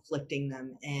was afflicting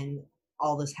them. And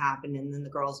all this happened, and then the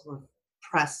girls were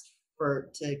pressed for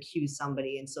to accuse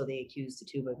somebody, and so they accused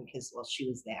Tituba because, well, she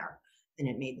was there, and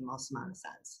it made the most amount of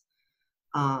sense.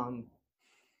 um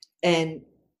and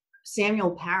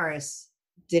Samuel Paris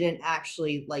didn't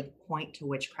actually like point to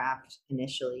witchcraft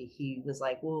initially. He was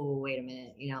like, whoa, wait a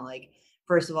minute, like,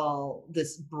 first of all,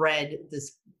 this bread,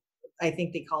 this, I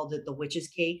think they called it the witch's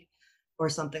cake or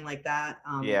something like that,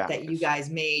 Yeah, that you guys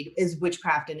made is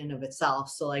witchcraft in and of itself.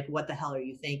 So like, what the hell are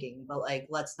you thinking? But like,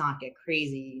 let's not get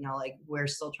crazy. Like, we're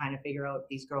still trying to figure out if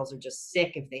these girls are just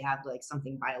sick, if they have like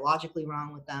something biologically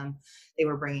wrong with them. They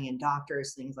were bringing in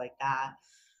doctors, things like that.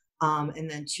 And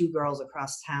then 2 girls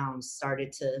across town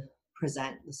started to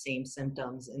present the same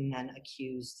symptoms and then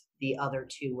accused the other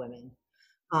 2 women.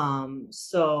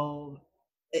 So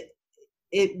it,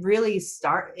 it really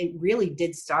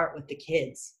did start with the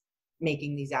kids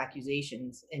making these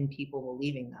accusations and people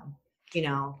believing them, you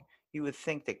know. you would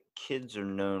think that kids are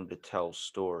known to tell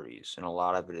stories, and a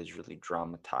lot of it is really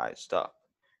dramatized up.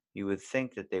 You would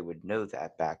think that they would know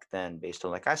that back then, based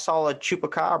on, like, I saw a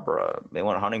chupacabra. They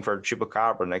went hunting for a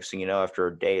chupacabra. Next thing you know, after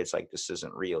a day, it's like, this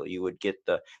isn't real. You would get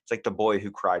it's like the boy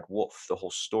who cried wolf. The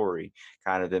whole story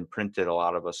kind of imprinted a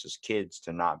lot of us as kids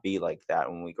to not be like that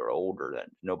when we grow older. That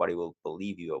nobody will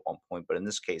believe you at one point, but in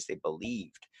this case, they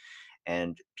believed,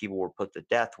 and people were put to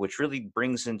death, which really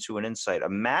brings into an insight.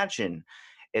 Imagine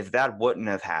if that wouldn't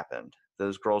have happened.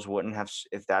 Those girls wouldn't have,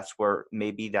 if that's where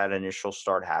maybe that initial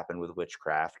start happened with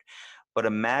witchcraft. But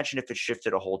imagine if it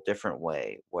shifted a whole different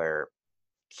way, where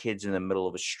kids in the middle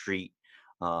of a street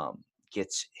um,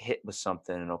 gets hit with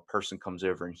something, and a person comes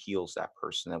over and heals that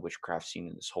person. That witchcraft seen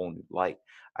in this whole new light.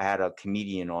 I had a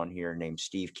comedian on here named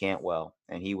Steve Cantwell,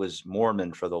 and he was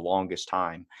Mormon for the longest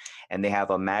time. And they have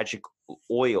a magic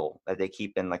oil that they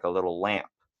keep in like a little lamp.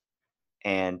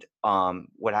 And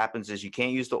what happens is, you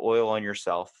can't use the oil on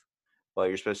yourself, but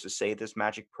you're supposed to say this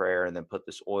magic prayer and then put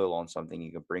this oil on something.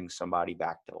 You can bring somebody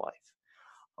back to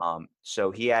life. So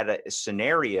he had a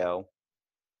scenario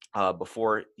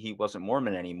before he wasn't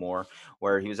Mormon anymore,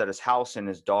 where he was at his house and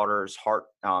his daughter's heart,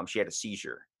 she had a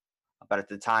seizure. But at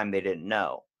the time, they didn't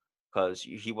know, because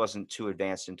he wasn't too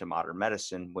advanced into modern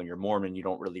medicine. When you're Mormon, you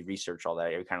don't really research all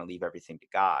that. You kind of leave everything to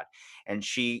God. And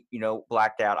she,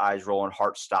 blacked out, eyes rolling,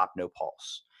 heart stopped, no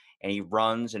pulse. And he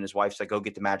runs, and his wife's like, go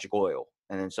get the magic oil.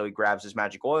 And then so he grabs his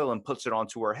magic oil and puts it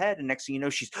onto her head. And next thing you know,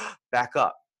 she's back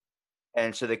up.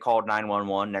 And so they called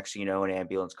 911. Next thing you know, an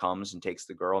ambulance comes and takes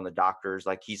the girl, and the doctor's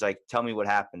like, he's like, tell me what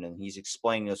happened. And he's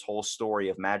explaining this whole story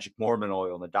of magic Mormon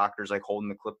oil. And the doctor's like holding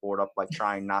the clipboard up, like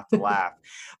trying not to laugh.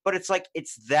 But it's like,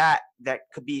 it's that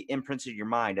could be imprinted in your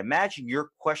mind. Imagine you're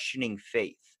questioning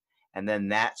faith, and then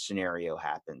that scenario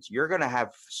happens. You're going to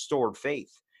have stored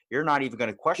faith. You're not even going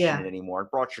to question Yeah. it anymore.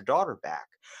 It brought your daughter back.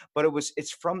 But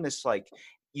it's from this, like,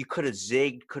 you could have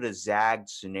zigged, could have zagged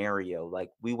scenario. Like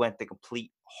we went the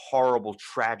complete horrible,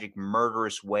 tragic,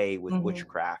 murderous way with Mhm.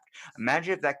 witchcraft.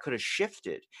 Imagine if that could have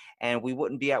shifted and we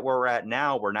wouldn't be at where we're at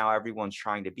now, where now everyone's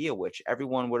trying to be a witch.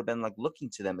 Everyone would have been like looking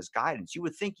to them as guidance. You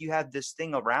would think you had this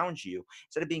thing around you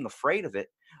instead of being afraid of it,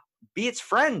 be its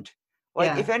friend.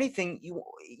 Like if Yeah. anything,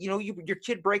 your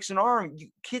kid breaks an arm.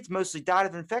 Kids mostly died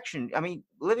of infection. I mean,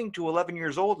 living to 11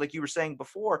 years old, like you were saying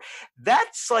before,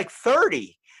 that's like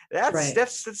 30. That's Right.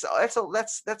 that's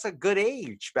that's that's a good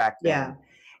age back then. Yeah.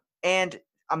 And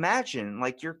imagine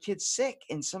like your kid's sick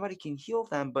and somebody can heal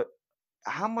them, but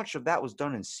how much of that was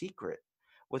done in secret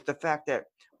with the fact that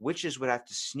witches would have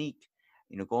to sneak,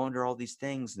 go under all these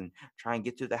things and try and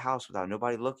get through the house without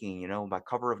nobody looking, by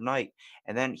cover of night,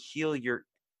 and then heal your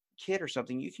kid or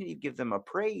something. You can't even give them a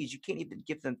praise. You can't even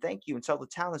give them thank you and tell the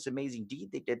town this amazing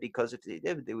deed they did, because if they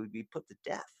did, they would be put to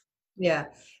death. Yeah.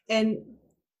 And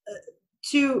uh,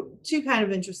 two kind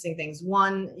of interesting things.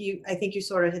 One, I think you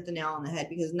sort of hit the nail on the head,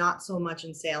 because not so much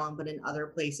in Salem, but in other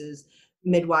places,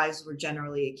 midwives were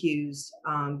generally accused,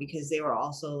 because they were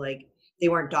also like, they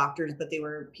weren't doctors, but they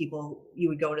were people, you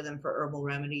would go to them for herbal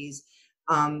remedies.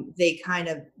 They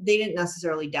didn't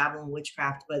necessarily dabble in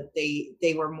witchcraft, but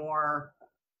they were more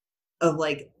of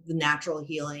like the natural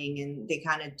healing, and they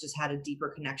kind of just had a deeper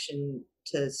connection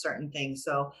to certain things.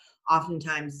 So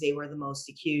oftentimes they were the most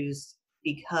accused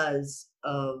because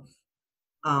of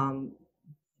um,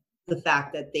 the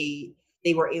fact that they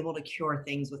were able to cure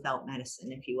things without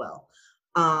medicine, if you will.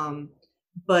 Um,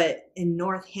 but in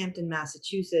Northampton,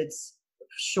 Massachusetts,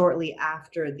 shortly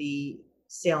after the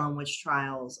Salem witch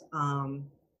trials,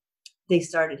 they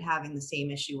started having the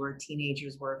same issue where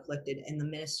teenagers were afflicted, and the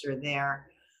minister there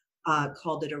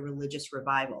called it a religious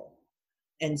revival.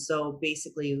 And so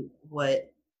basically,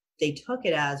 what they took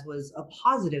it as was a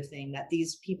positive thing, that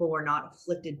these people were not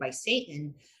afflicted by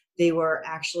Satan. They were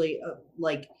actually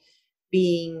like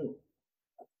being,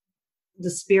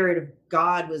 the spirit of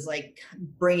God was like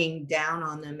bringing down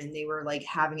on them, and they were like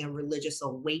having a religious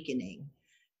awakening.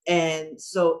 And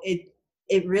so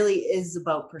it really is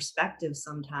about perspective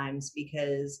sometimes,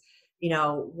 because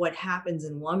what happens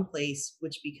in one place,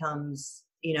 which becomes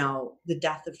the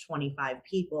death of 25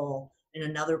 people, and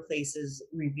another place is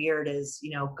revered as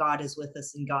God is with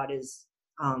us, and God is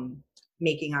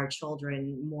making our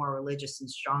children more religious and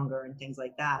stronger and things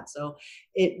like that. So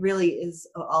it really is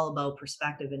all about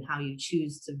perspective and how you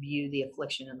choose to view the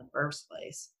affliction in the first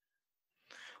place.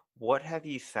 What have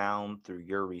you found through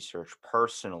your research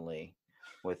personally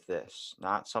with this?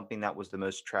 Not something that was the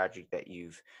most tragic that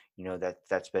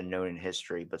that's been known in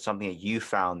history, but something that you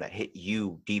found that hit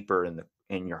you deeper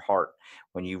in your heart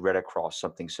when you read across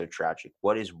something so tragic.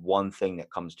 What is one thing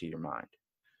that comes to your mind?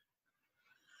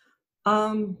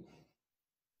 um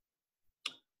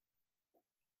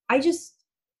I just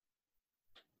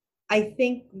I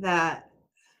think that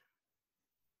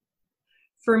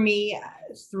for me,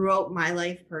 throughout my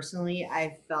life personally,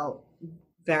 I felt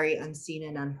very unseen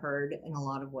and unheard in a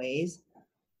lot of ways.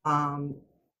 Um,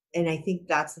 and I think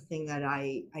that's the thing that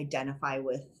I identify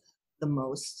with the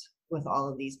most with all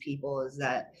of these people, is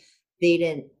that they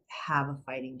didn't have a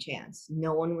fighting chance.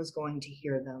 No one was going to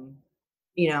hear them,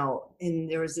 and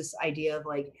there was this idea of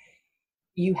like,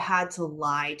 you had to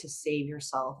lie to save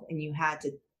yourself, and you had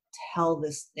to tell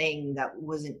this thing that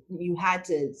wasn't, you had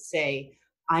to say,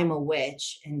 I'm a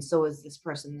witch and so is this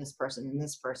person and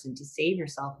this person, to save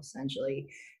yourself essentially.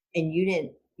 And you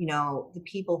didn't, the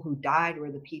people who died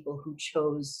were the people who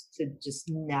chose to just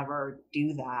never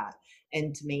do that,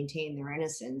 and to maintain their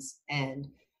innocence. And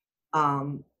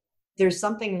um there's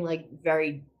something like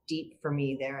very deep for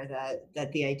me there,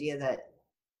 that the idea that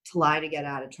to lie to get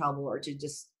out of trouble, or to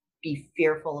just be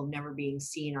fearful of never being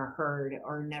seen or heard,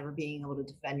 or never being able to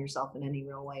defend yourself in any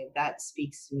real way, that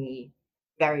speaks to me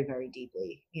very, very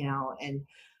deeply. And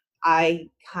I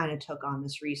kind of took on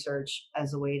this research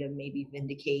as a way to maybe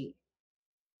vindicate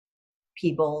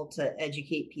people, to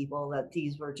educate people that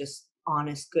these were just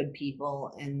honest, good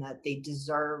people, and that they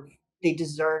deserve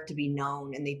to be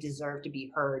known, and they deserve to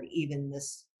be heard even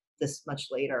this much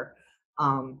later.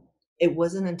 It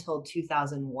wasn't until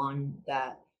 2001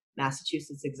 that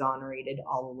Massachusetts exonerated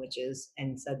all the witches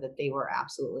and said that they were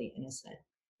absolutely innocent.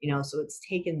 So it's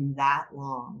taken that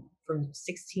long, from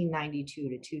 1692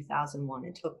 to 2001.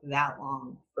 It took that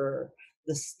long for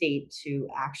the state to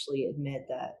actually admit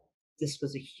that this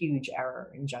was a huge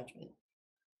error in judgment,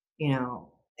 you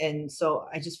know? And so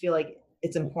I just feel like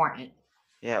it's important.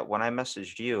 Yeah, when I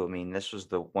messaged you, I mean, this was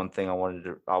the one thing I wanted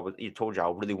to, you told you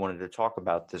I really wanted to talk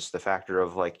about this, the factor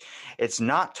of like, it's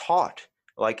not taught.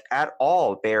 like at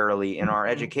all, barely in our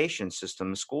Mhm. education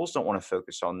system. Schools don't want to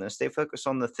focus on this. They focus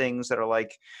on the things that are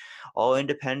like, oh,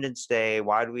 Independence Day,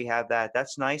 why do we have that?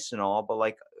 That's nice and all, but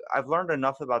like I've learned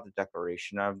enough about the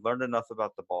Declaration. I've learned enough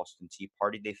about the Boston Tea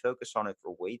Party. They focus on it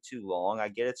for way too long. I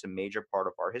get it's a major part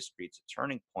of our history. It's a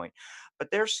turning point.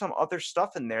 But there's some other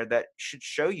stuff in there that should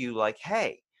show you like,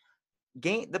 hey,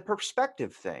 gain the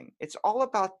perspective thing. It's all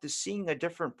about the seeing a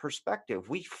different perspective.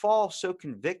 We fall so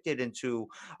convicted into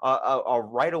a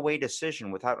right away decision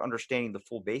without understanding the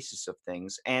full basis of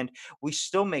things, and we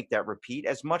still make that repeat.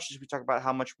 As much as we talk about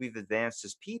how much we've advanced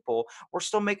as people, we're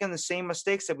still making the same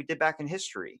mistakes that we did back in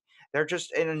history. They're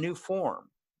just in a new form.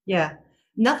 Yeah.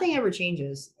 Nothing ever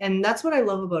changes. And that's what I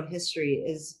love about history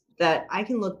is that I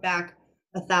can look back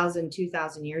 1,000,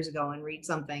 2,000 years ago and read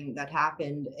something that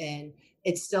happened and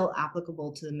it's still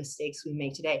applicable to the mistakes we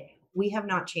make today. We have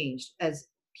not changed as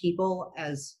people,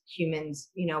 as humans.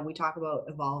 You know, we talk about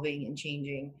evolving and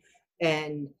changing.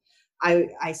 And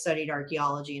I studied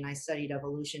archaeology and I studied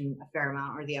evolution a fair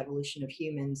amount, or the evolution of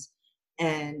humans.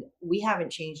 And we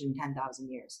haven't changed in 10,000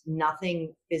 years.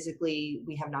 Nothing physically,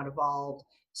 we have not evolved,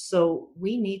 so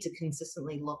we need to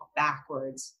consistently look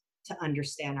backwards to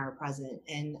understand our present.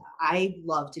 And I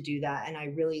love to do that. And I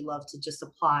really love to just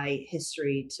apply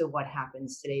history to what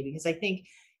happens today because I think,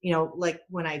 you know, like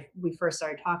when we first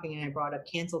started talking and I brought up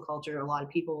cancel culture, a lot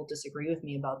of people will disagree with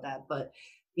me about that. But,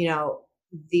 you know,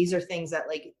 these are things that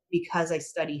like because I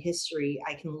study history,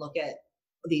 I can look at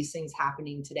these things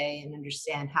happening today and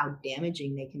understand how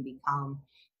damaging they can become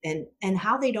and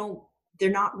how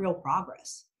they're not real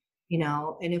progress, you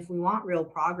know. And if we want real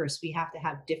progress, we have to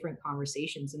have different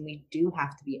conversations and we do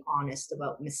have to be honest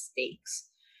about mistakes.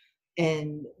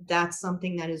 And that's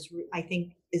something that I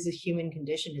think is a human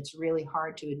condition. It's really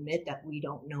hard to admit that we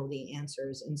don't know the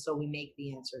answers and so we make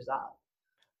the answers up,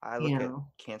 I you look at know.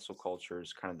 cancel culture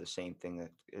as kind of the same thing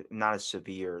that not as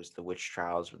severe as the witch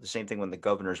trials, but the same thing when the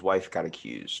governor's wife got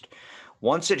accused.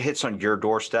 Once it hits on your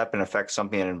doorstep and affects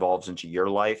something that involves into your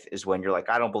life, is when you're like,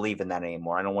 I don't believe in that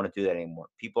anymore. I don't want to do that anymore.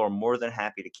 People are more than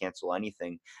happy to cancel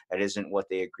anything that isn't what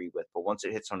they agree with. But once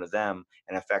it hits onto them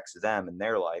and affects them in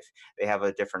their life, they have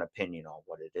a different opinion on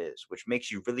what it is, which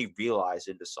makes you really realize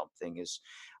into something is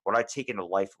what I take into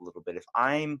life a little bit. If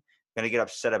I'm going to get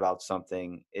upset about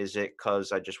something, is it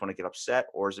because I just want to get upset,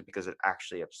 or is it because it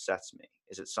actually upsets me?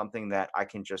 Is it something that I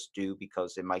can just do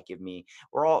because it might give me,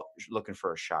 we're all looking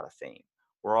for a shot of fame.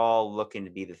 We're all looking to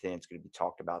be the thing that's going to be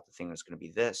talked about, the thing that's going to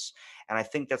be this. And I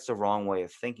think that's the wrong way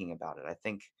of thinking about it. I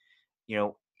think, you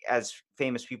know, as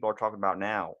famous people are talking about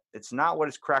now, it's not what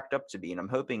it's cracked up to be. And I'm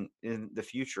hoping in the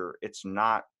future it's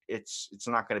not going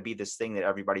to be this thing that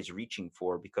everybody's reaching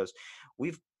for, because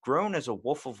we've grown as a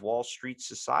Wolf of Wall Street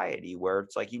society where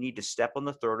it's like you need to step on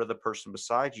the throat of the person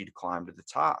beside you to climb to the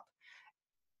top.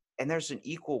 And there's an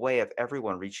equal way of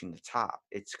everyone reaching the top.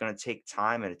 It's going to take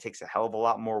time and it takes a hell of a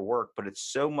lot more work, but it's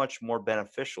so much more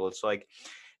beneficial. It's like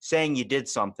saying you did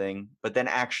something, but then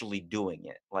actually doing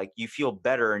it. Like you feel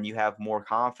better and you have more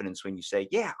confidence when you say,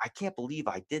 yeah, I can't believe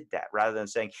I did that, rather than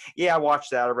saying, yeah, I watched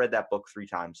that. I read that book 3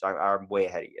 times. I'm way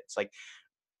ahead of you. It's like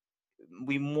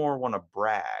we more want to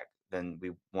brag than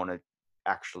we want to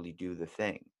actually do the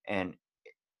thing. And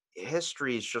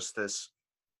history is just this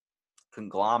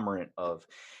conglomerate of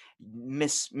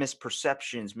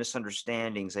misperceptions,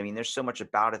 misunderstandings. I mean, there's so much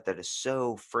about it that is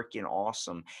so freaking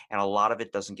awesome, and a lot of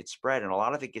it doesn't get spread, and a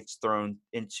lot of it gets thrown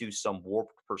into some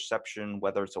warped perception,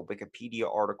 whether it's a Wikipedia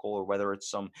article or whether it's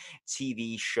some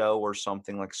TV show or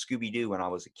something like Scooby-Doo when I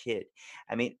was a kid.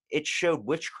 I mean, it showed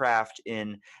witchcraft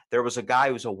in, there was a guy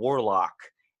who was a warlock,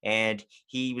 and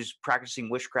he was practicing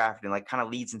witchcraft and like kind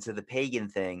of leads into the pagan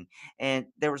thing. And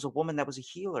there was a woman that was a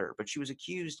healer, but she was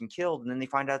accused and killed, and then they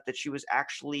find out that she was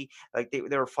actually like they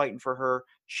were fighting for her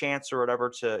chance or whatever,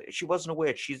 to she wasn't a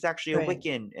witch, she's actually a Right.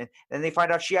 Wiccan. And then they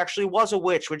find out she actually was a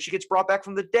witch when she gets brought back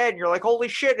from the dead, and you're like, holy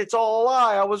shit, it's all a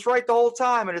lie, I was right the whole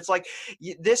time. And it's like,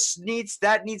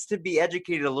 that needs to be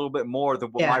educated a little bit more than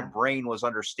what my Yeah. brain was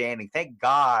understanding. Thank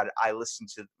God I listened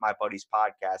to my buddy's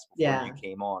podcast before you Yeah.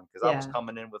 came on, because I was Yeah.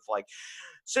 coming in with like,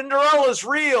 Cinderella's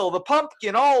real, the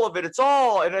pumpkin, all of it, it's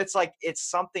all. And it's like, it's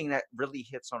something that really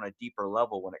hits on a deeper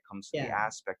level when it comes to the Yeah.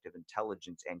 aspect of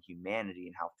intelligence and humanity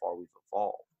and how far we've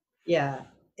evolved. Yeah.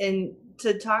 And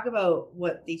to talk about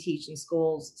what they teach in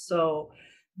schools, so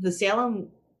the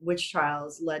Salem witch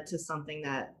trials led to something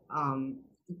that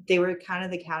they were kind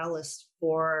of the catalyst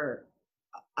for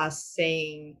us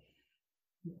saying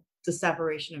the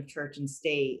separation of church and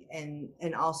state.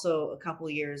 And also a couple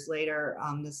of years later,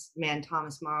 this man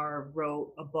Thomas Maurer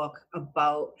wrote a book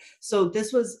about, so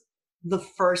this was the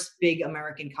first big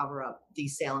American cover up,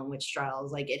 these Salem witch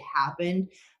trials. Like, it happened,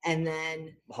 and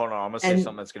then Hold on, I'm gonna say and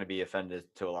something that's gonna be offended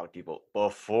to a lot of people.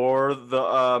 Before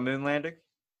the moon landing?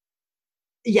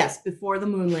 yes, before the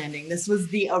moon landing, this was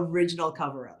the original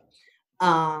cover up.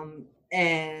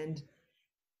 And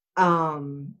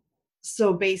um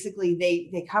so basically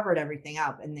they covered everything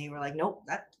up, and they were like, nope,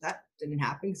 that didn't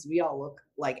happen because we all look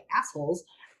like assholes.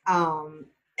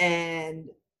 And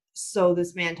so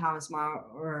this man Thomas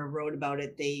More wrote about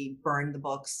it. They burned the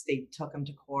books, they took him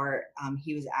to court.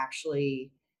 He was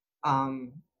actually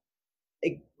um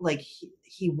like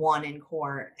he won in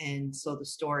court, and so the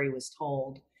story was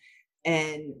told,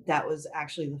 and that was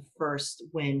actually the first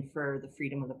win for the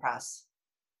freedom of the press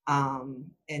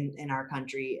in our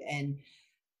country. And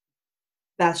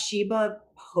Bathsheba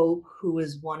Pope, who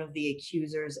was one of the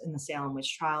accusers in the Salem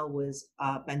witch trial, was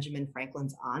Benjamin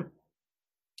Franklin's aunt.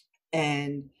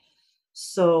 And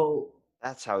so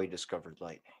That's how he discovered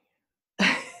lightning.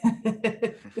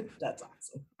 that's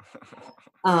awesome.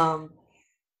 Um,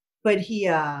 but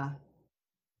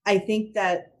I think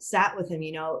that sat with him,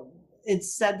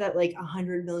 it's said that like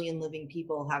 100 million living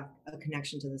people have a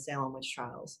connection to the Salem witch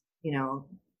trials,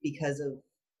 because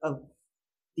of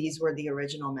these were the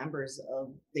original members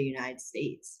of the United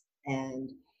States.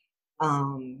 And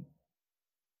um,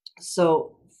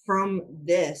 so from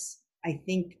this, I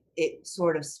think it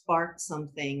sort of sparked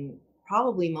something,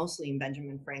 probably mostly in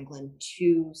Benjamin Franklin,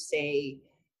 to say,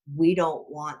 we don't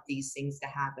want these things to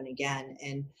happen again.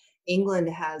 And England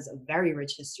has a very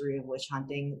rich history of witch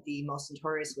hunting. The most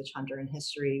notorious witch hunter in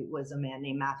history was a man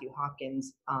named Matthew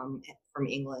Hopkins, from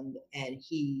England, and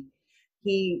he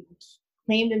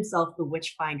claimed himself the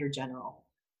witch finder general.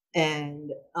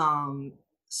 And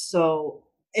so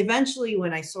eventually,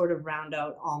 when I sort of round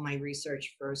out all my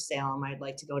research for Salem, I'd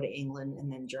like to go to England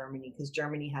and then Germany, because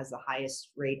Germany has the highest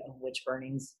rate of witch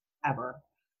burnings ever.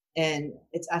 And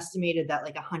it's estimated that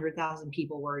like 100,000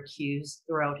 people were accused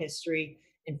throughout history,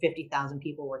 and 50,000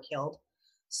 people were killed.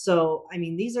 So, I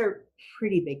mean, these are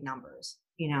pretty big numbers,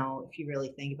 if you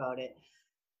really think about it.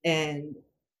 And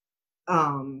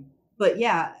um, but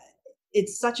yeah,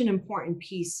 it's such an important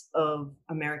piece of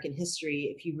American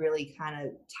history if you really kind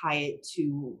of tie it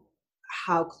to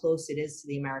how close it is to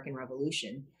the American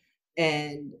Revolution.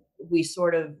 And we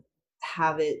sort of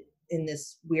have it in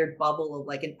this weird bubble of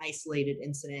like an isolated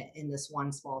incident in this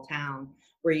one small town,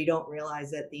 where you don't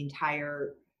realize that the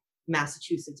entire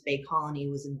Massachusetts Bay Colony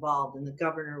was involved, and the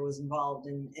governor was involved,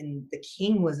 and the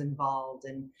king was involved.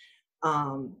 And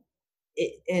um,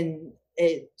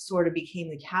 it sort of became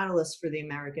the catalyst for the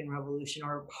American Revolution,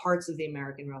 or parts of the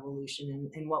American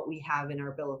Revolution, and what we have in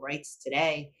our Bill of Rights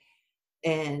today.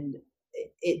 And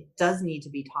it does need to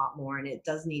be taught more, and it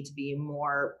does need to be a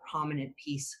more prominent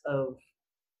piece of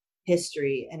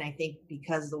history. And I think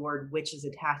because the word witch is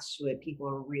attached to it, people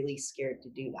are really scared to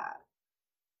do that.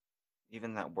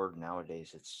 Even that word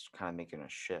nowadays, it's kind of making a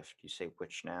shift. You say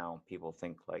witch now, people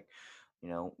think like, you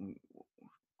know,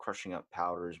 crushing up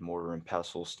powders, mortar and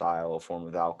pestle style, a form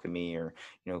of alchemy, or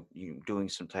you doing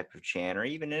some type of chant, or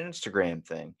even an Instagram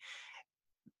thing.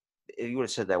 If you would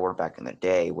have said that word back in the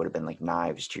day, it would have been like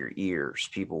knives to your ears.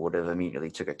 People would have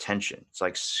immediately took attention. It's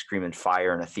like screaming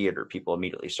fire in a theater. People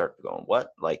immediately start going,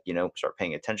 what? Like, start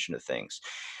paying attention to things.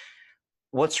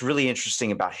 What's really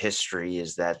interesting about history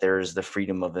is that there is the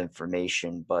freedom of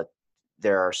information, but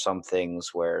there are some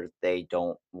things where they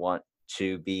don't want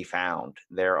to be found.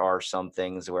 There are some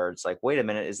things where it's like, wait a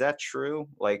minute, is that true?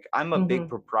 Like, I'm a big Hmm.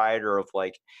 proprietor of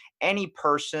like any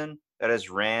person that has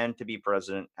ran to be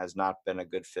president has not been a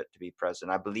good fit to be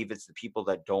president. I believe it's the people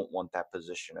that don't want that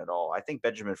position at all. I think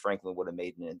Benjamin Franklin would have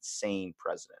made an insane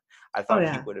president. I Oh thought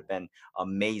he yeah. would have been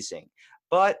amazing.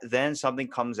 But then something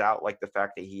comes out like the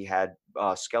fact that he had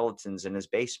skeletons in his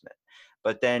basement.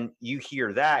 But then you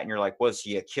hear that and you're like, was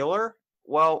he a killer?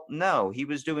 Well, no, he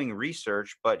was doing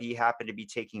research, but he happened to be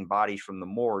taking bodies from the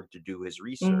morgue to do his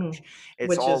Hmm. research. It's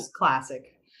Which is all,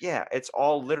 classic. yeah, it's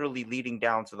all literally leading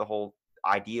down to the whole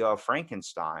idea of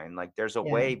Frankenstein. Like, there's a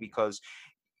Yeah. way, because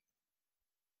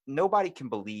nobody can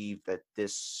believe that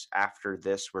this after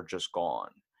this we're just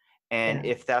gone. And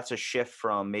Yeah. if that's a shift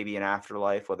from maybe an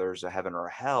afterlife, whether there's a heaven or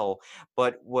a hell.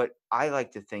 But what I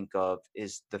like to think of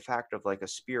is the fact of like a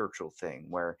spiritual thing,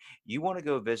 where you want to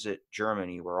go visit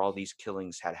Germany where all these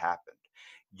killings had happened.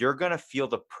 You're going to feel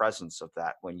the presence of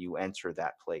that when you enter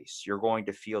that place. You're going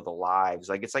to feel the lives.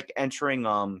 Like, it's like entering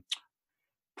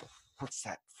what's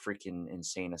that freaking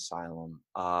insane asylum?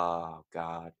 Oh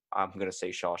God, I'm gonna say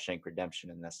Shawshank Redemption,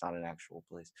 and that's not an actual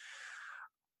place.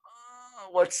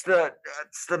 What's the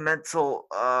mental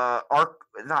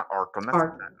not Arkham, that's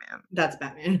Ark, Batman. that's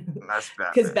Batman. That's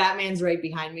Because Batman. Batman's right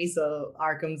behind me, so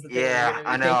Arkham's the thing I'm Yeah, gonna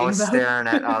I be know. thinking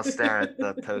about. I was staring at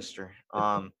the poster.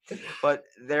 But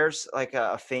there's like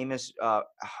a famous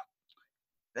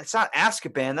that's not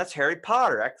Azkaban, that's Harry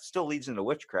Potter. That still leads into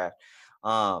witchcraft.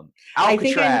 I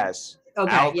think I Alcatraz.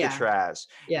 okay, yeah, Alcatraz.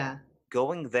 yeah,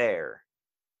 Going there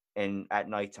and at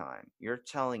nighttime, you're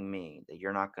telling me that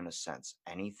you're not gonna sense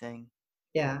anything?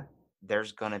 yeah,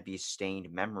 There's gonna be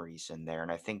stained memories in there,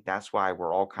 and I think that's why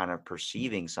we're all kind of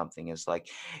perceiving something as like,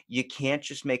 you can't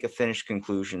just make a finished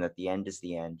conclusion that the end is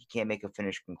the end. You can't make a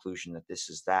finished conclusion that this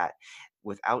is that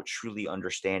without truly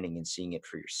understanding and seeing it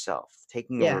for yourself.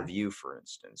 Taking a yeah. review, for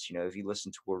instance, if you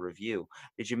listen to a review,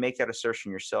 did you make that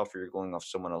assertion yourself or you're going off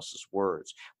someone else's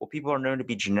words? Well, people are known to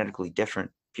be genetically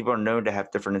different. People are known to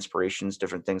have different inspirations,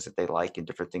 different things that they like, and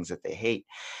different things that they hate.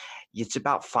 It's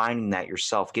about finding that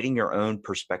yourself, getting your own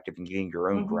perspective and getting your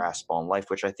own Mhm. grasp on life,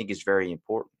 which I think is very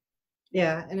important.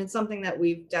 Yeah, and it's something that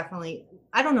we've definitely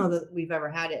I don't know that we've ever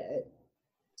had it,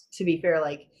 to be fair,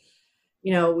 like,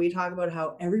 we talk about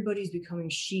how everybody's becoming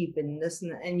sheep and this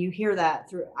and that, and you hear that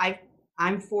through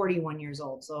I'm 41 years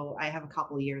old, so I have a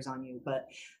couple of years on you, but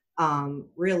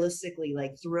realistically,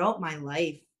 like throughout my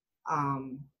life,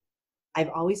 um I've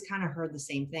always kind of heard the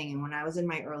same thing. And when I was in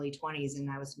my early 20s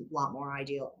and I was a lot more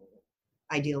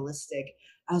idealistic,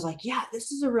 I was like, yeah,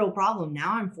 this is a real problem.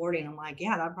 Now I'm 40 and I'm like,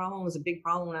 yeah, that problem was a big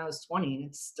problem when I was 20 and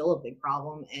it's still a big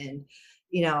problem. And,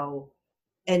 you know,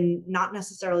 and not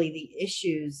necessarily the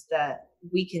issues that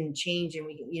we can change and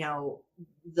we can,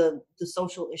 the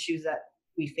social issues that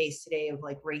we face today of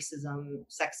like racism,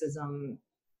 sexism,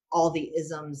 all the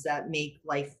isms that make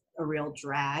life a real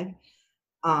drag.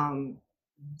 um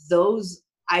those,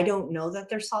 I don't know that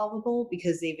they're solvable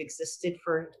because they've existed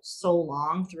for so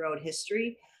long throughout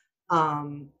history.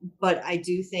 um but I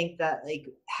do think that like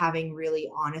having really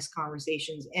honest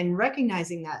conversations and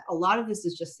recognizing that a lot of this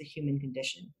is just the human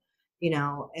condition,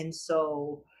 and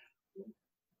so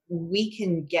we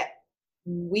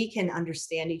can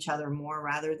understand each other more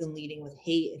rather than leading with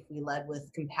hate. If we led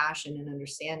with compassion and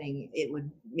understanding, it would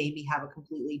maybe have a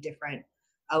completely different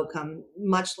outcome.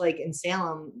 Much like in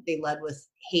Salem, they led with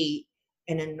hate,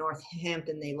 and in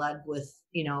Northampton, they led with,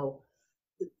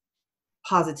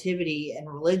 positivity and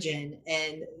religion,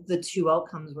 and the two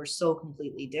outcomes were so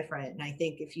completely different. And I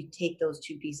think if you take those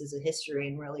two pieces of history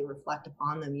and really reflect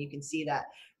upon them, you can see that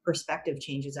perspective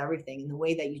changes everything, and the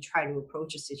way that you try to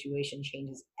approach a situation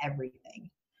changes everything.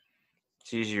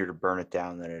 It's easier to burn it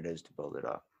down than it is to build it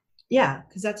up. Yeah,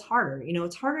 because that's harder.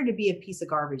 It's harder to be a piece of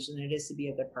garbage than it is to be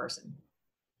a good person.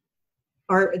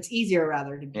 Or it's easier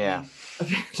rather to Yeah.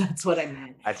 be that's what I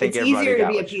meant. I think It's everybody easier to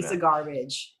got be a what you piece of meant.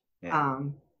 garbage Yeah.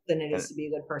 than it is And to be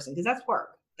a good person, because that's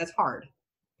work. That's hard,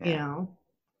 you yeah. know?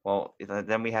 Well,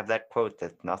 then we have that quote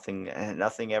that nothing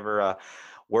ever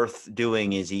worth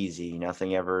doing is easy.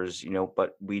 Nothing ever is,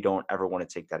 but we don't ever want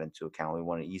to take that into account. We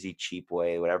want an easy, cheap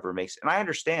way, whatever makes. And I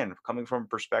understand coming from a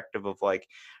perspective of like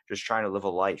just trying to live a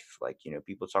life. Like,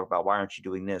 people talk about why aren't you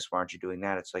doing this? Why aren't you doing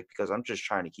that? It's like because I'm just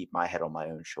trying to keep my head on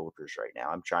my own shoulders right now.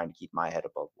 I'm trying to keep my head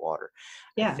above water.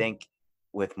 I Yeah. think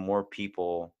with more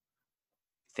people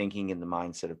thinking in the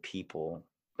mindset of people,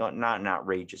 not in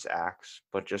outrageous acts,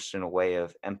 but just in a way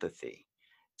of empathy.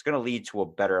 It's going to lead to a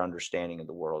better understanding of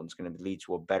the world. It's going to lead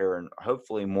to a better and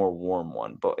hopefully more warm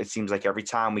one. But it seems like every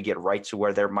time we get right to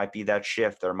where there might be that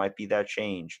shift, there might be that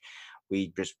change,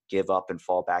 we just give up and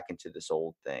fall back into this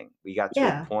old thing. We got to a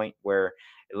Yeah. point where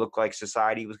it looked like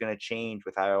society was going to change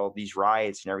with how all these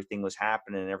riots and everything was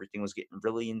happening and everything was getting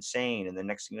really insane. And the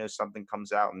next thing you know, something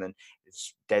comes out and then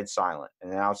it's dead silent.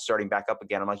 And now it's starting back up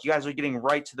again. I'm like, you guys are getting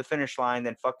right to the finish line,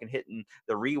 then fucking hitting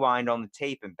the rewind on the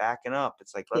tape and backing up.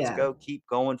 It's like, let's Yeah. go, keep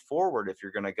going forward if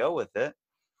you're going to go with it.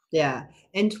 Yeah.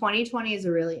 And 2020 is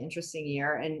a really interesting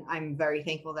year. And I'm very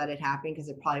thankful that it happened, because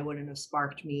it probably wouldn't have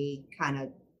sparked me kind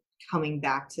of coming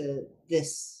back to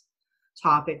this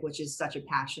topic, which is such a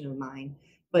passion of mine.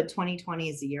 But 2020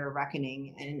 is the year of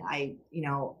reckoning. And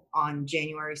on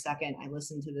January 2nd, I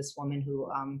listened to this woman who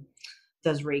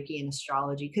does Reiki and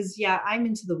astrology. Because, yeah, I'm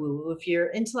into the woo woo. If you're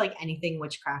into like anything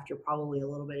witchcraft, you're probably a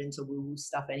little bit into woo woo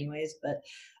stuff, anyways. But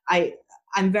I,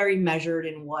 I'm very measured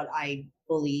in what I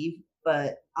believe.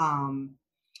 But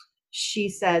she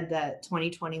said that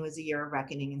 2020 was a year of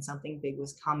reckoning and something big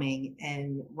was coming.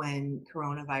 And when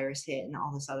coronavirus hit and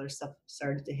all this other stuff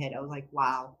started to hit, I was like,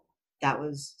 wow, that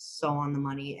was so on the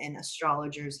money. And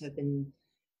astrologers have been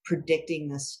predicting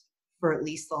this for at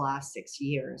least the last 6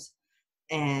 years.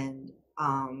 And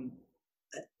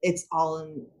it's all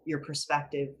in your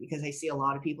perspective, because I see a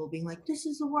lot of people being like, this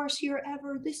is the worst year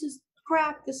ever. This is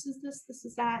crap, this is this, this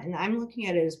is that. And I'm looking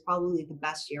at it as probably the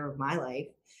best year of my life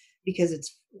because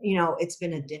it's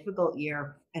been a difficult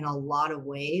year in a lot of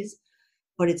ways,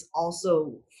 but it's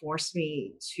also forced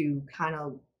me to kind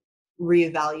of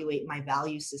reevaluate my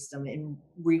value system and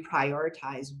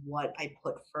reprioritize what I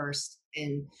put first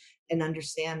and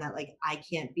understand that like I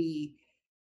can't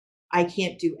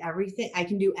do everything. I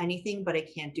can do anything, but I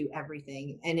can't do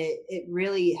everything. And it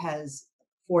really has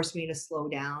forced me to slow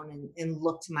down and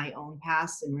look to my own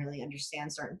past and really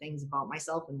understand certain things about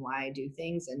myself and why I do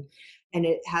things. And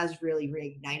it has really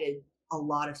reignited a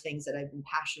lot of things that I've been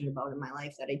passionate about in my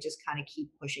life that I just kind of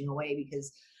keep pushing away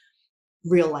because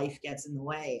real life gets in the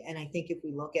way. And I think if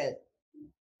we look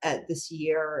at this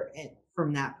year and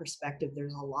from that perspective,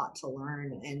 there's a lot to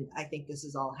learn. And I think this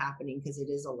is all happening because it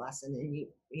is a lesson. And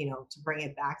to bring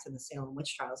it back to the Salem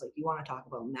Witch Trials, like you want to talk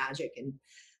about magic and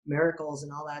miracles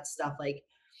and all that stuff, like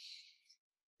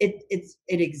it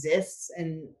exists.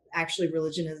 And actually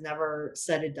religion has never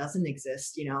said it doesn't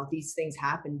exist. These things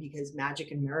happen because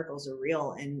magic and miracles are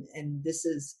real. And this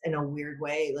is in a weird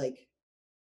way, like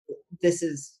this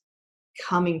is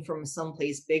coming from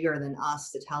someplace bigger than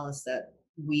us to tell us that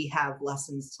we have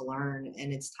lessons to learn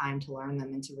and it's time to learn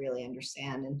them and to really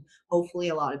understand. And hopefully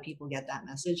a lot of people get that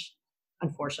message.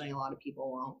 Unfortunately, a lot of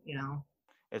people won't.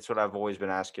 It's what I've always been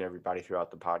asking everybody throughout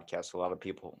the podcast. A lot of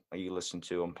people you listen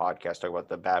to on podcasts talk about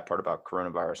the bad part about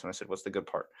coronavirus. And I said, what's the good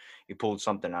part? You pulled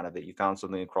something out of it. You found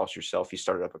something across yourself. You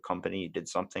started up a company. You did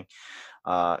something,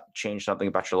 changed something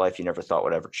about your life you never thought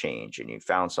would ever change. And you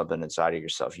found something inside of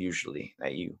yourself, usually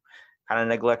that you kind of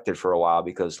neglected for a while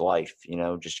because life,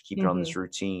 just keeping on this Hmm.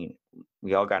 routine.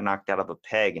 We all got knocked out of a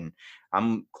peg. And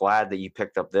I'm glad that you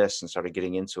picked up this and started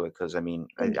getting into it. Cause I mean,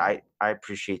 Thank you. I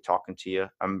appreciate talking to you.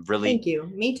 I'm really Thank you.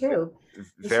 Me too.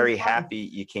 This was very fun. happy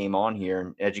you came on here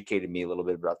and educated me a little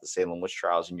bit about the Salem Witch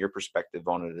Trials and your perspective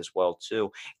on it as well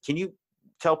too. Can you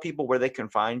tell people where they can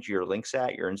find your links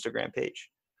at your Instagram page?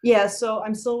 Yeah, so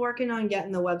I'm still working on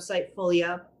getting the website fully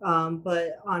up,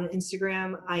 but on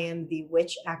Instagram, I am the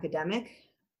Witch Academic.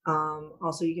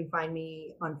 Also, you can find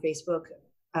me on Facebook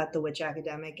at the Witch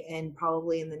Academic, and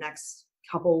probably in the next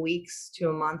couple weeks to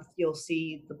a month, you'll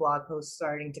see the blog posts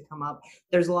starting to come up.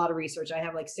 There's a lot of research. I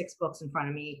have like 6 books in front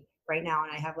of me right now,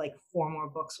 and I have like 4 more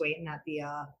books waiting at the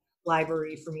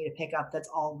library for me to pick up. That's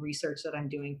all research that I'm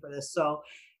doing for this. So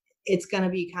it's going to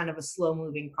be kind of a slow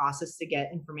moving process to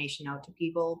get information out to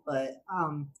people, but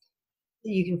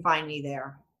you can find me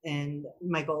there. And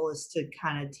my goal is to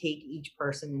kind of take each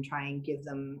person and try and give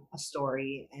them a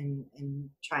story and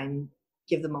try and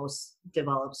give the most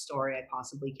developed story I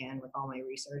possibly can with all my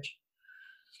research.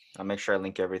 I'll make sure I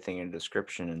link everything in the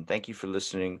description. And thank you for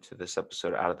listening to this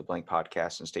episode of Out of the Blank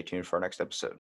podcast and stay tuned for our next episode.